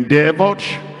 he endeavored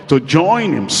to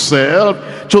join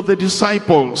himself to the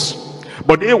disciples.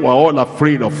 But they were all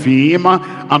afraid of him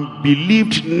and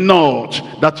believed not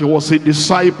that he was a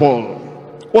disciple.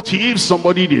 What if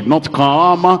somebody did not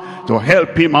come to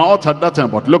help him out at that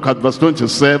time? But look at verse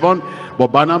 27. But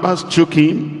Barnabas took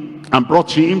him and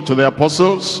brought him to the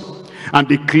apostles, and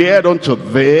declared unto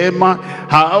them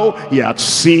how he had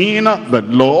seen the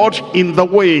Lord in the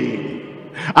way,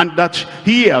 and that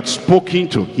he had spoken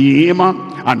to him,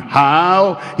 and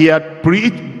how he had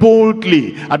preached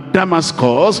boldly at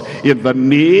Damascus in the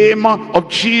name of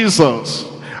Jesus.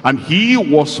 And he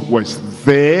was with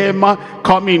them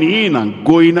coming in and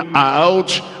going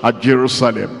out at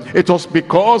Jerusalem. It was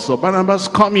because of Barnabas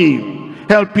coming,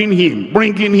 helping him,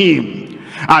 bringing him,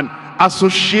 and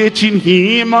associating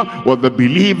him with the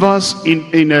believers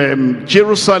in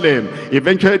Jerusalem.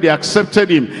 Eventually they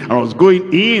accepted him and was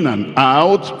going in and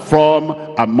out from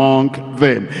among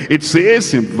them. It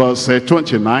says in verse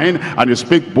 29, and he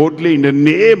spake boldly in the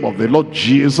name of the Lord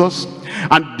Jesus,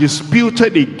 and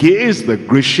disputed against the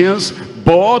Grecians,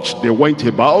 but they went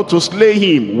about to slay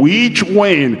him, which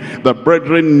when the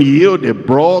brethren knew, they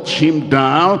brought him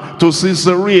down to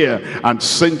Caesarea and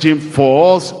sent him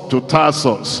forth to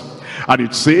Tarsus. And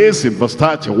it says in verse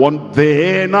 31,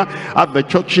 then at the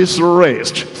churches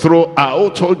rest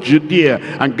throughout all Judea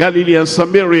and Galilee and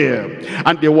Samaria,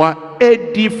 and they were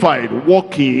edified,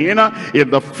 walking in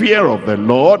the fear of the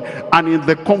Lord and in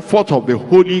the comfort of the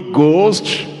Holy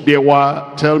Ghost. They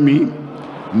were, tell me,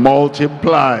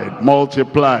 multiplied,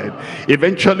 multiplied.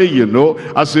 Eventually, you know,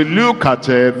 as you look at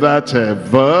that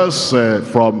verse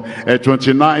from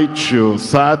 29 to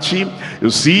 30, you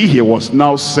see he was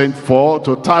now sent for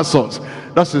to Tarsus.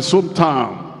 That's his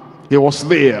hometown. He was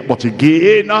there, but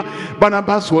again,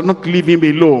 Barnabas will not leave him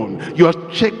alone. You are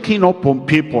checking up on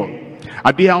people.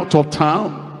 Are they out of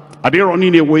town? Are they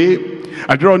running away?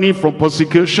 Are they running from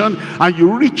persecution? And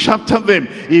you reach after them.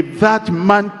 If that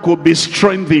man could be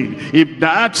strengthened, if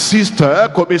that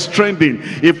sister could be strengthened,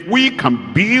 if we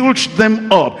can build them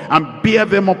up and bear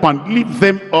them up and lift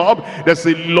them up, there's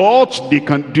a lot they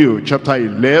can do. Chapter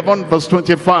 11, verse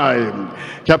 25.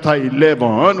 Chapter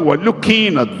 11, we're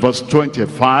looking at verse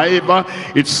 25.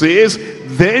 It says,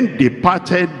 then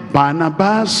departed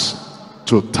Barnabas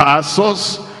to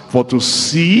Tarsus for to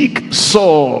seek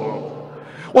Saul.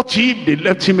 What if they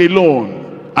left him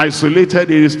alone, isolated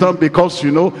in his town? Because,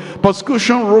 you know,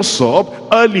 persecution rose up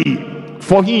early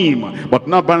for him. But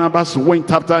now Barnabas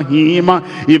went after him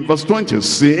in verse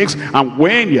 26. And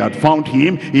when he had found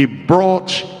him, he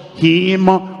brought him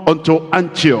unto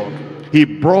Antioch. He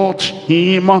brought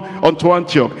him unto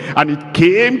Antioch. And it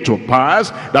came to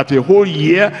pass that a whole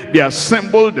year they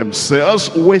assembled themselves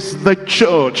with the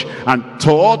church and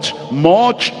taught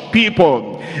much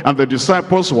people. And the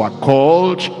disciples were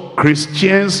called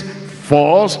Christians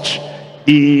first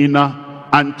in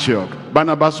Antioch.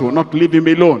 Barnabas will not leave him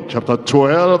alone. Chapter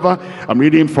 12, I'm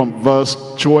reading from verse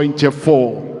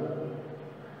 24.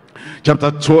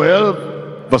 Chapter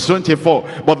 12, verse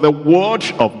 24. But the word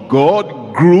of God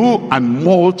grew and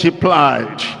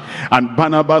multiplied, and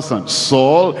Barnabas and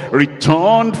Saul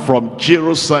returned from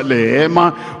Jerusalem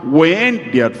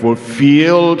when they had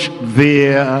fulfilled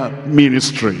their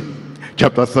ministry.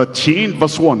 Chapter 13,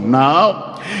 verse 1.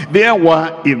 Now there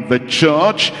were in the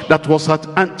church that was at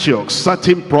Antioch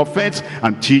certain prophets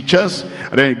and teachers,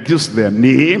 and then it gives their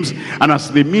names. And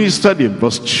as they ministered in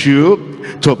verse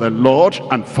 2 to the Lord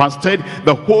and fasted,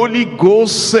 the Holy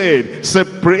Ghost said,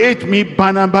 separate me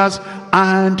Barnabas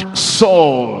and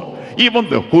Saul. Even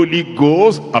the Holy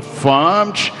Ghost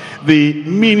affirmed the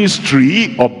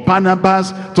ministry of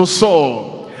Barnabas to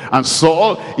Saul. And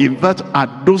Saul, in that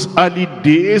at those early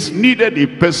days, needed a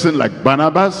person like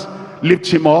Barnabas, lift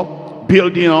him up,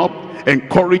 build him up,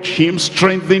 encourage him,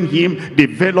 strengthen him,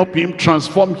 develop him,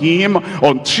 transform him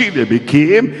until he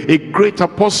became a great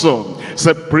apostle.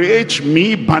 Separate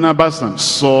me, Barnabas and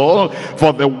Saul,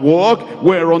 for the work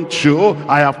whereunto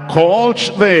I have called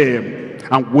them.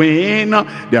 And when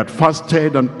they had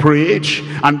fasted and prayed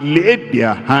and laid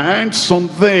their hands on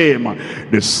them,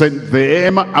 they sent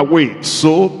them away.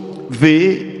 So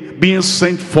they, being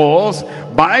sent forth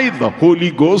by the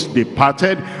Holy Ghost,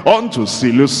 departed unto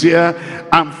Seleucia,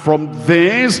 and from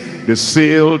thence they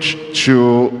sailed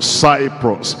to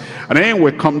Cyprus. And then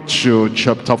we come to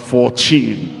chapter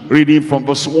 14, reading from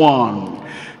verse 1.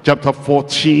 Chapter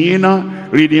 14,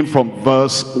 reading from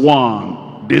verse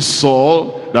 1. This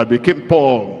Saul that became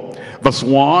Paul. Verse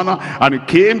 1. And it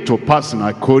came to pass in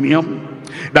Iconium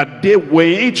that they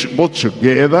went both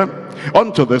together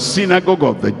unto the synagogue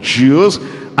of the Jews,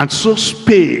 and so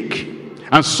spake.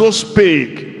 And so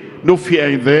spake. No fear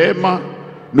in them,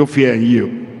 no fear in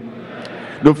you.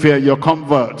 No fear in your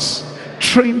converts.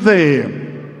 Train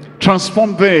them,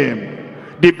 transform them,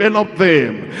 develop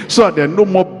them, so that they're no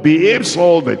more babes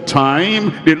all the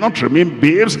time. They'll not remain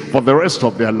babes for the rest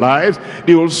of their lives.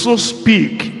 They also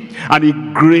speak, and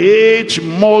a great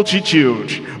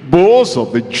multitude, both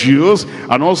of the Jews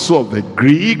and also of the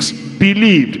Greeks,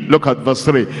 believed. Look at verse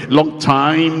 3. Long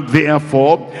time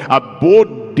therefore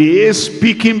abode they,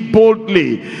 speaking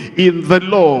boldly in the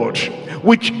Lord,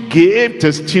 which gave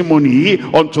testimony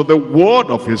unto the word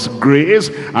of his grace,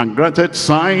 and granted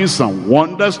signs and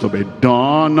wonders to be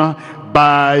done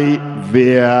by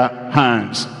their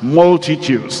hands.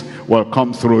 Multitudes will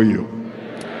come through you.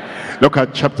 Look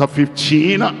at chapter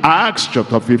 15, Acts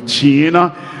chapter 15,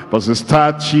 verses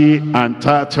 30 and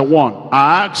 31.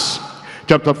 Acts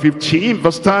chapter 15,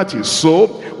 verse 30. So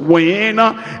when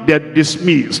they are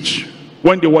dismissed,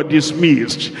 when they were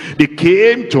dismissed, they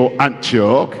came to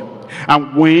Antioch.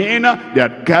 And when they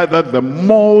had gathered the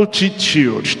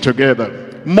multitudes together,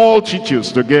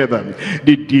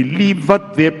 they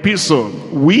delivered the epistle,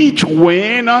 which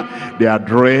when they had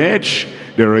read,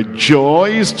 they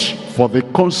rejoiced for the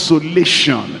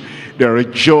consolation. They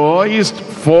rejoiced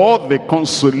for the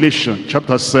consolation.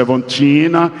 Chapter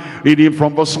 17, reading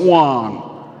from verse 1.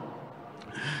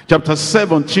 Chapter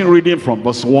 17, reading from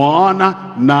verse 1.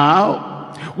 Now,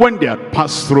 when they had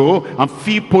passed through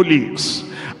Amphipolis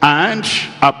and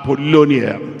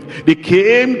Apollonia. They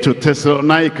came to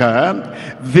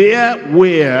Thessalonica, there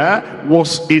where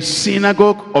was a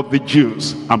synagogue of the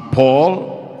Jews. And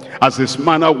Paul, as his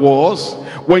manner was,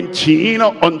 went in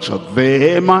unto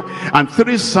them, and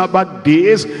 3 Sabbath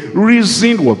days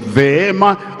reasoned with them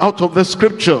out of the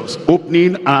scriptures,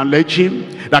 opening and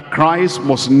alleging that Christ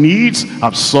must needs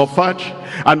have suffered,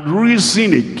 and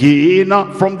risen again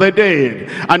from the dead,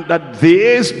 and that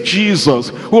this Jesus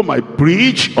whom I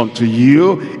preach unto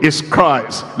you is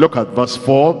Christ. Look at verse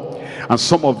 4. And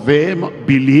some of them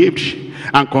believed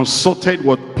and consulted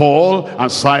with Paul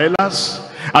and Silas,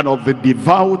 and of the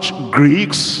devout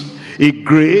Greeks a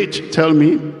great, tell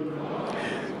me,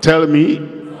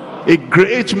 a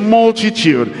great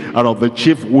multitude, and of the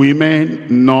chief women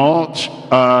not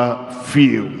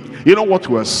few. You know what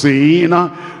we're saying?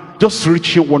 Just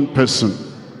reaching one person,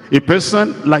 a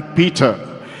person like Peter.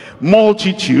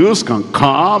 Multitudes can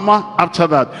come after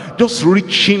that. Just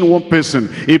reaching one person,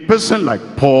 a person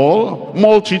like Paul,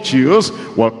 multitudes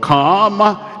will come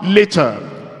later.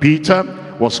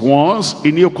 Peter was once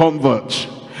a new convert,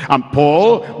 and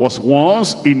Paul was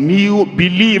once a new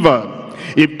believer.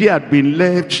 If they had been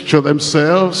left to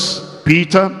themselves,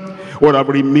 Peter would have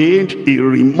remained a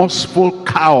remorseful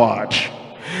coward.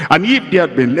 And if they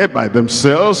had been led by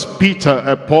themselves,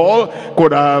 Paul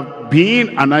could have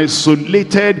been an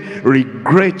isolated,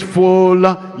 regretful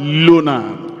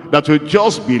loner that would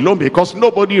just be alone because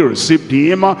nobody received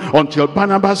him until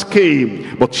Barnabas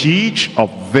came. But each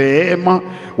of them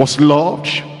was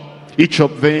loved. Each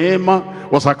of them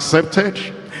was accepted.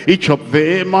 Each of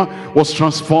them was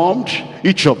transformed.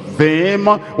 Each of them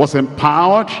was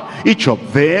empowered. Each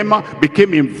of them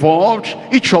became involved.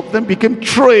 Each of them became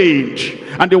trained.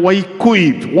 And they were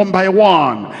equipped one by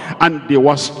one. And they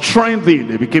were strengthened.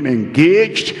 They became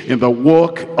engaged in the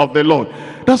work of the Lord.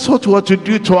 That's what we are to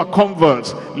do to our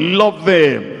converts. Love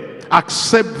them.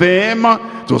 Accept them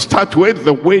to start with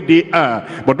the way they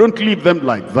are. But don't leave them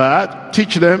like that.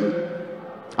 Teach them.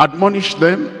 Admonish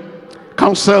them.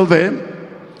 Counsel them.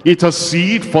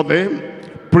 Intercede for them,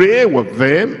 pray with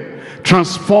them,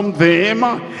 transform them,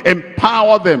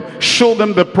 empower them, show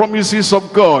them the promises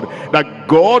of God, that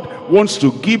God wants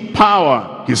to give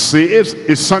power. He saves,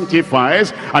 he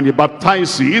sanctifies, and he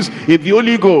baptizes in the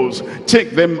Holy Ghost.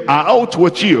 Take them out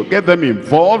with you, get them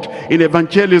involved in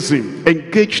evangelism,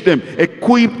 engage them,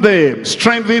 equip them,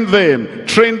 strengthen them,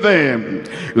 train them.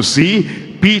 You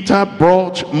see, Peter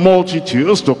brought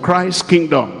multitudes to Christ's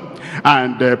kingdom.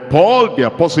 And Paul, the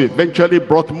apostle, eventually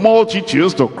brought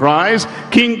multitudes to Christ's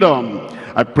kingdom.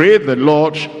 I pray the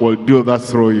Lord will do that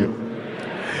through you.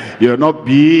 You'll not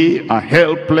be a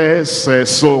helpless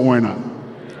soul winner.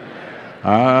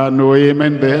 No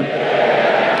amen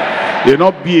there. You'll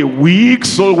not be a weak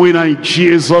soul winner in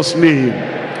Jesus' name.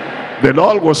 The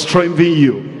Lord will strengthen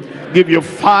you, give you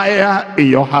fire in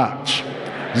your heart,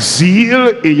 zeal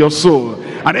in your soul.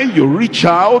 And then you reach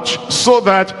out so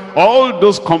that all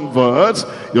those converts,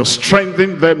 you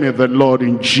strengthen them in the Lord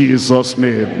in Jesus'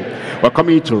 name. We're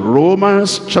coming to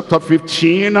Romans chapter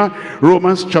 15.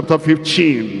 Romans chapter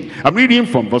 15. I'm reading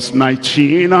from verse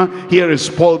 19. Here is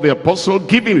Paul the apostle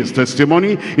giving his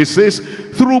testimony. He says,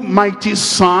 through mighty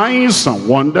signs and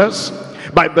wonders,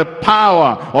 by the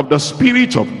power of the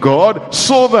Spirit of God,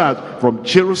 so that from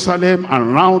Jerusalem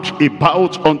and round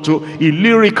about unto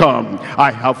Illyricum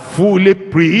I have fully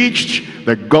preached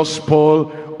the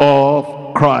gospel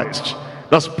of Christ.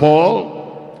 That's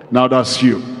Paul. Now that's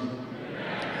you.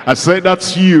 I said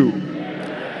that's you.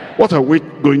 What are we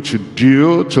going to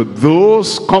do to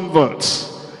those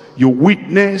converts? You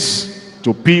witness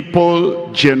to people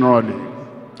generally.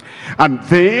 And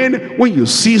then when you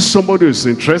see somebody who is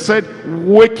interested,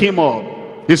 wake him up.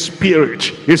 His spirit,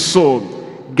 his soul.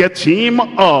 Get him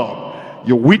up.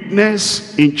 You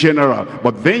witness in general.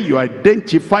 But then you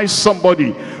identify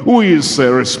somebody who is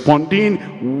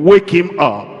responding. Wake him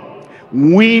up.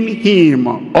 Win him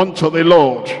unto the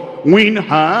Lord. Win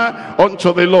her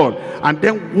unto the Lord. And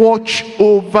then watch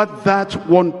over that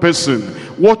one person.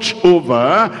 Watch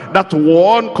over that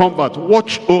one convert.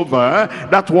 Watch over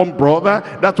that one brother,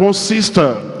 that one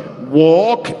sister.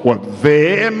 Walk with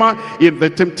them in the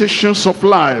temptations of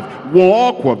life.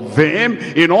 Walk with them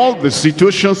in all the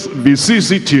situations,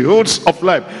 vicissitudes of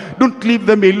life. Don't leave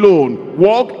them alone.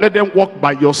 Walk, let them walk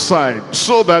by your side,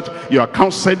 so that you are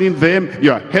counseling them,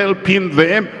 you are helping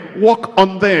them. Work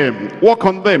on them. Work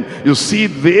on them. You see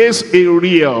this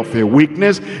area of a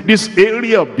weakness, this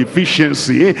area of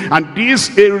deficiency, and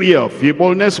this area of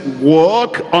feebleness.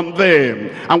 Work on them.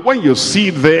 And when you see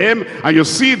them and you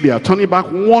see they are turning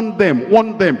back, warn them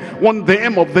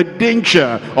of the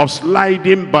danger of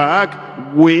sliding back.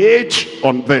 wait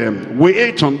on them.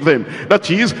 Wait on them. That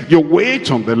is, you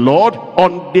wait on the Lord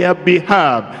on their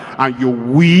behalf, and you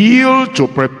will to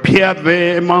prepare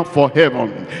them for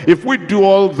heaven. If we do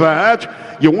all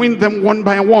that, you win them one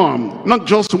by one. Not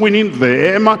just winning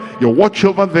them, you watch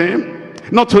over them.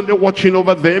 Not only watching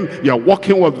over them, you are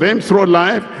walking with them through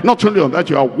life. Not only on that,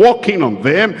 you are walking on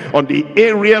them, on the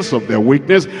areas of their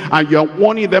weakness, and you are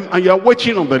warning them, and you are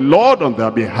waiting on the Lord on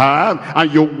their behalf,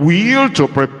 and you will to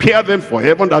prepare them for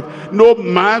heaven, that no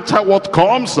matter what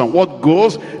comes and what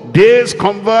goes, this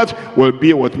comfort will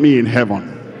be with me in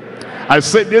heaven. I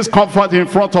said this comfort in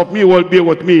front of me will be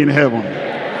with me in heaven.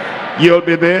 You'll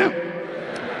be there.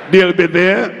 They'll be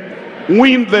there.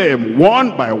 Win them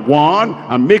one by one,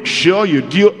 and make sure you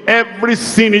do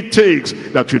everything it takes,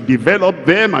 that you develop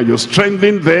them and you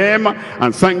strengthen them,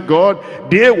 and thank God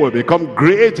they will become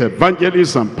great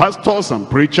evangelists and pastors and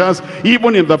preachers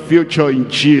even in the future, in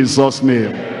Jesus'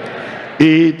 name.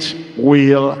 It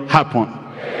will happen.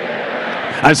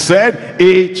 I said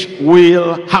it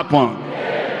will happen.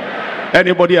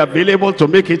 Anybody available to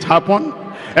make it happen?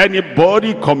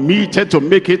 Anybody committed to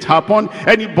make it happen?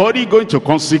 Anybody going to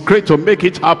consecrate to make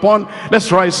it happen? Let's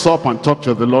rise up and talk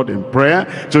to the Lord in prayer.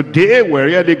 Today we're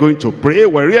really going to pray.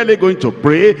 We're really going to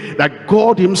pray that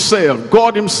God himself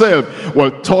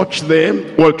will touch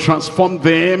them, will transform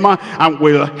them, and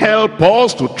will help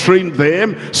us to train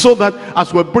them, so that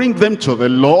as we bring them to the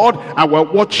Lord and we're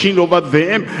watching over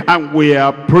them and we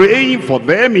are praying for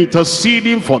them,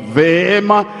 interceding for them,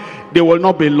 they will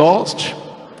not be lost.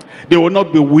 They will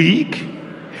not be weak.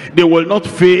 They will not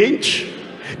faint.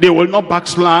 They will not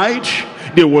backslide.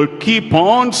 They will keep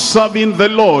on serving the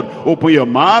Lord. Open your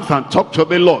mouth and talk to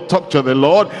the Lord. Talk to the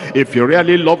Lord. If you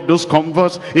really love those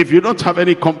converts, if you don't have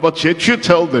any converts yet, you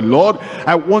tell the Lord,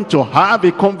 I want to have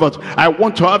a convert. I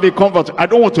want to have a convert. I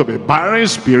don't want to be barren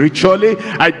spiritually.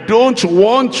 I don't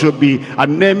want to be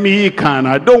anemic, and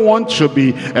I don't want to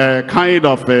be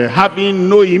having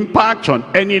no impact on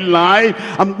any life.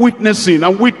 I'm witnessing,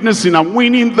 I'm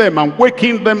winning them, I'm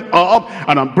waking them up,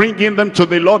 and I'm bringing them to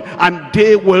the Lord, and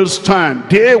they will stand.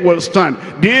 They will stand.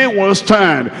 They will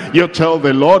stand. You tell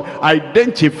the Lord,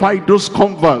 identify those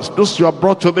converts, those you have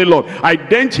brought to the Lord.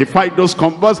 Identify those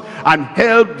converts and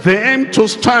help them to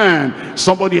stand.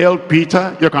 Somebody help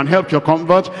Peter, you can help your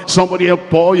convert. Somebody help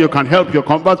Paul, you can help your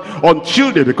convert,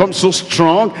 until they become so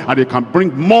strong and they can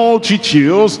bring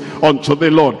multitudes unto the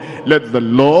Lord. Let the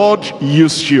Lord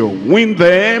use you. Win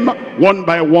them one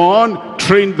by one.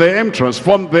 Train them,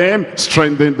 transform them,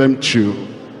 strengthen them too.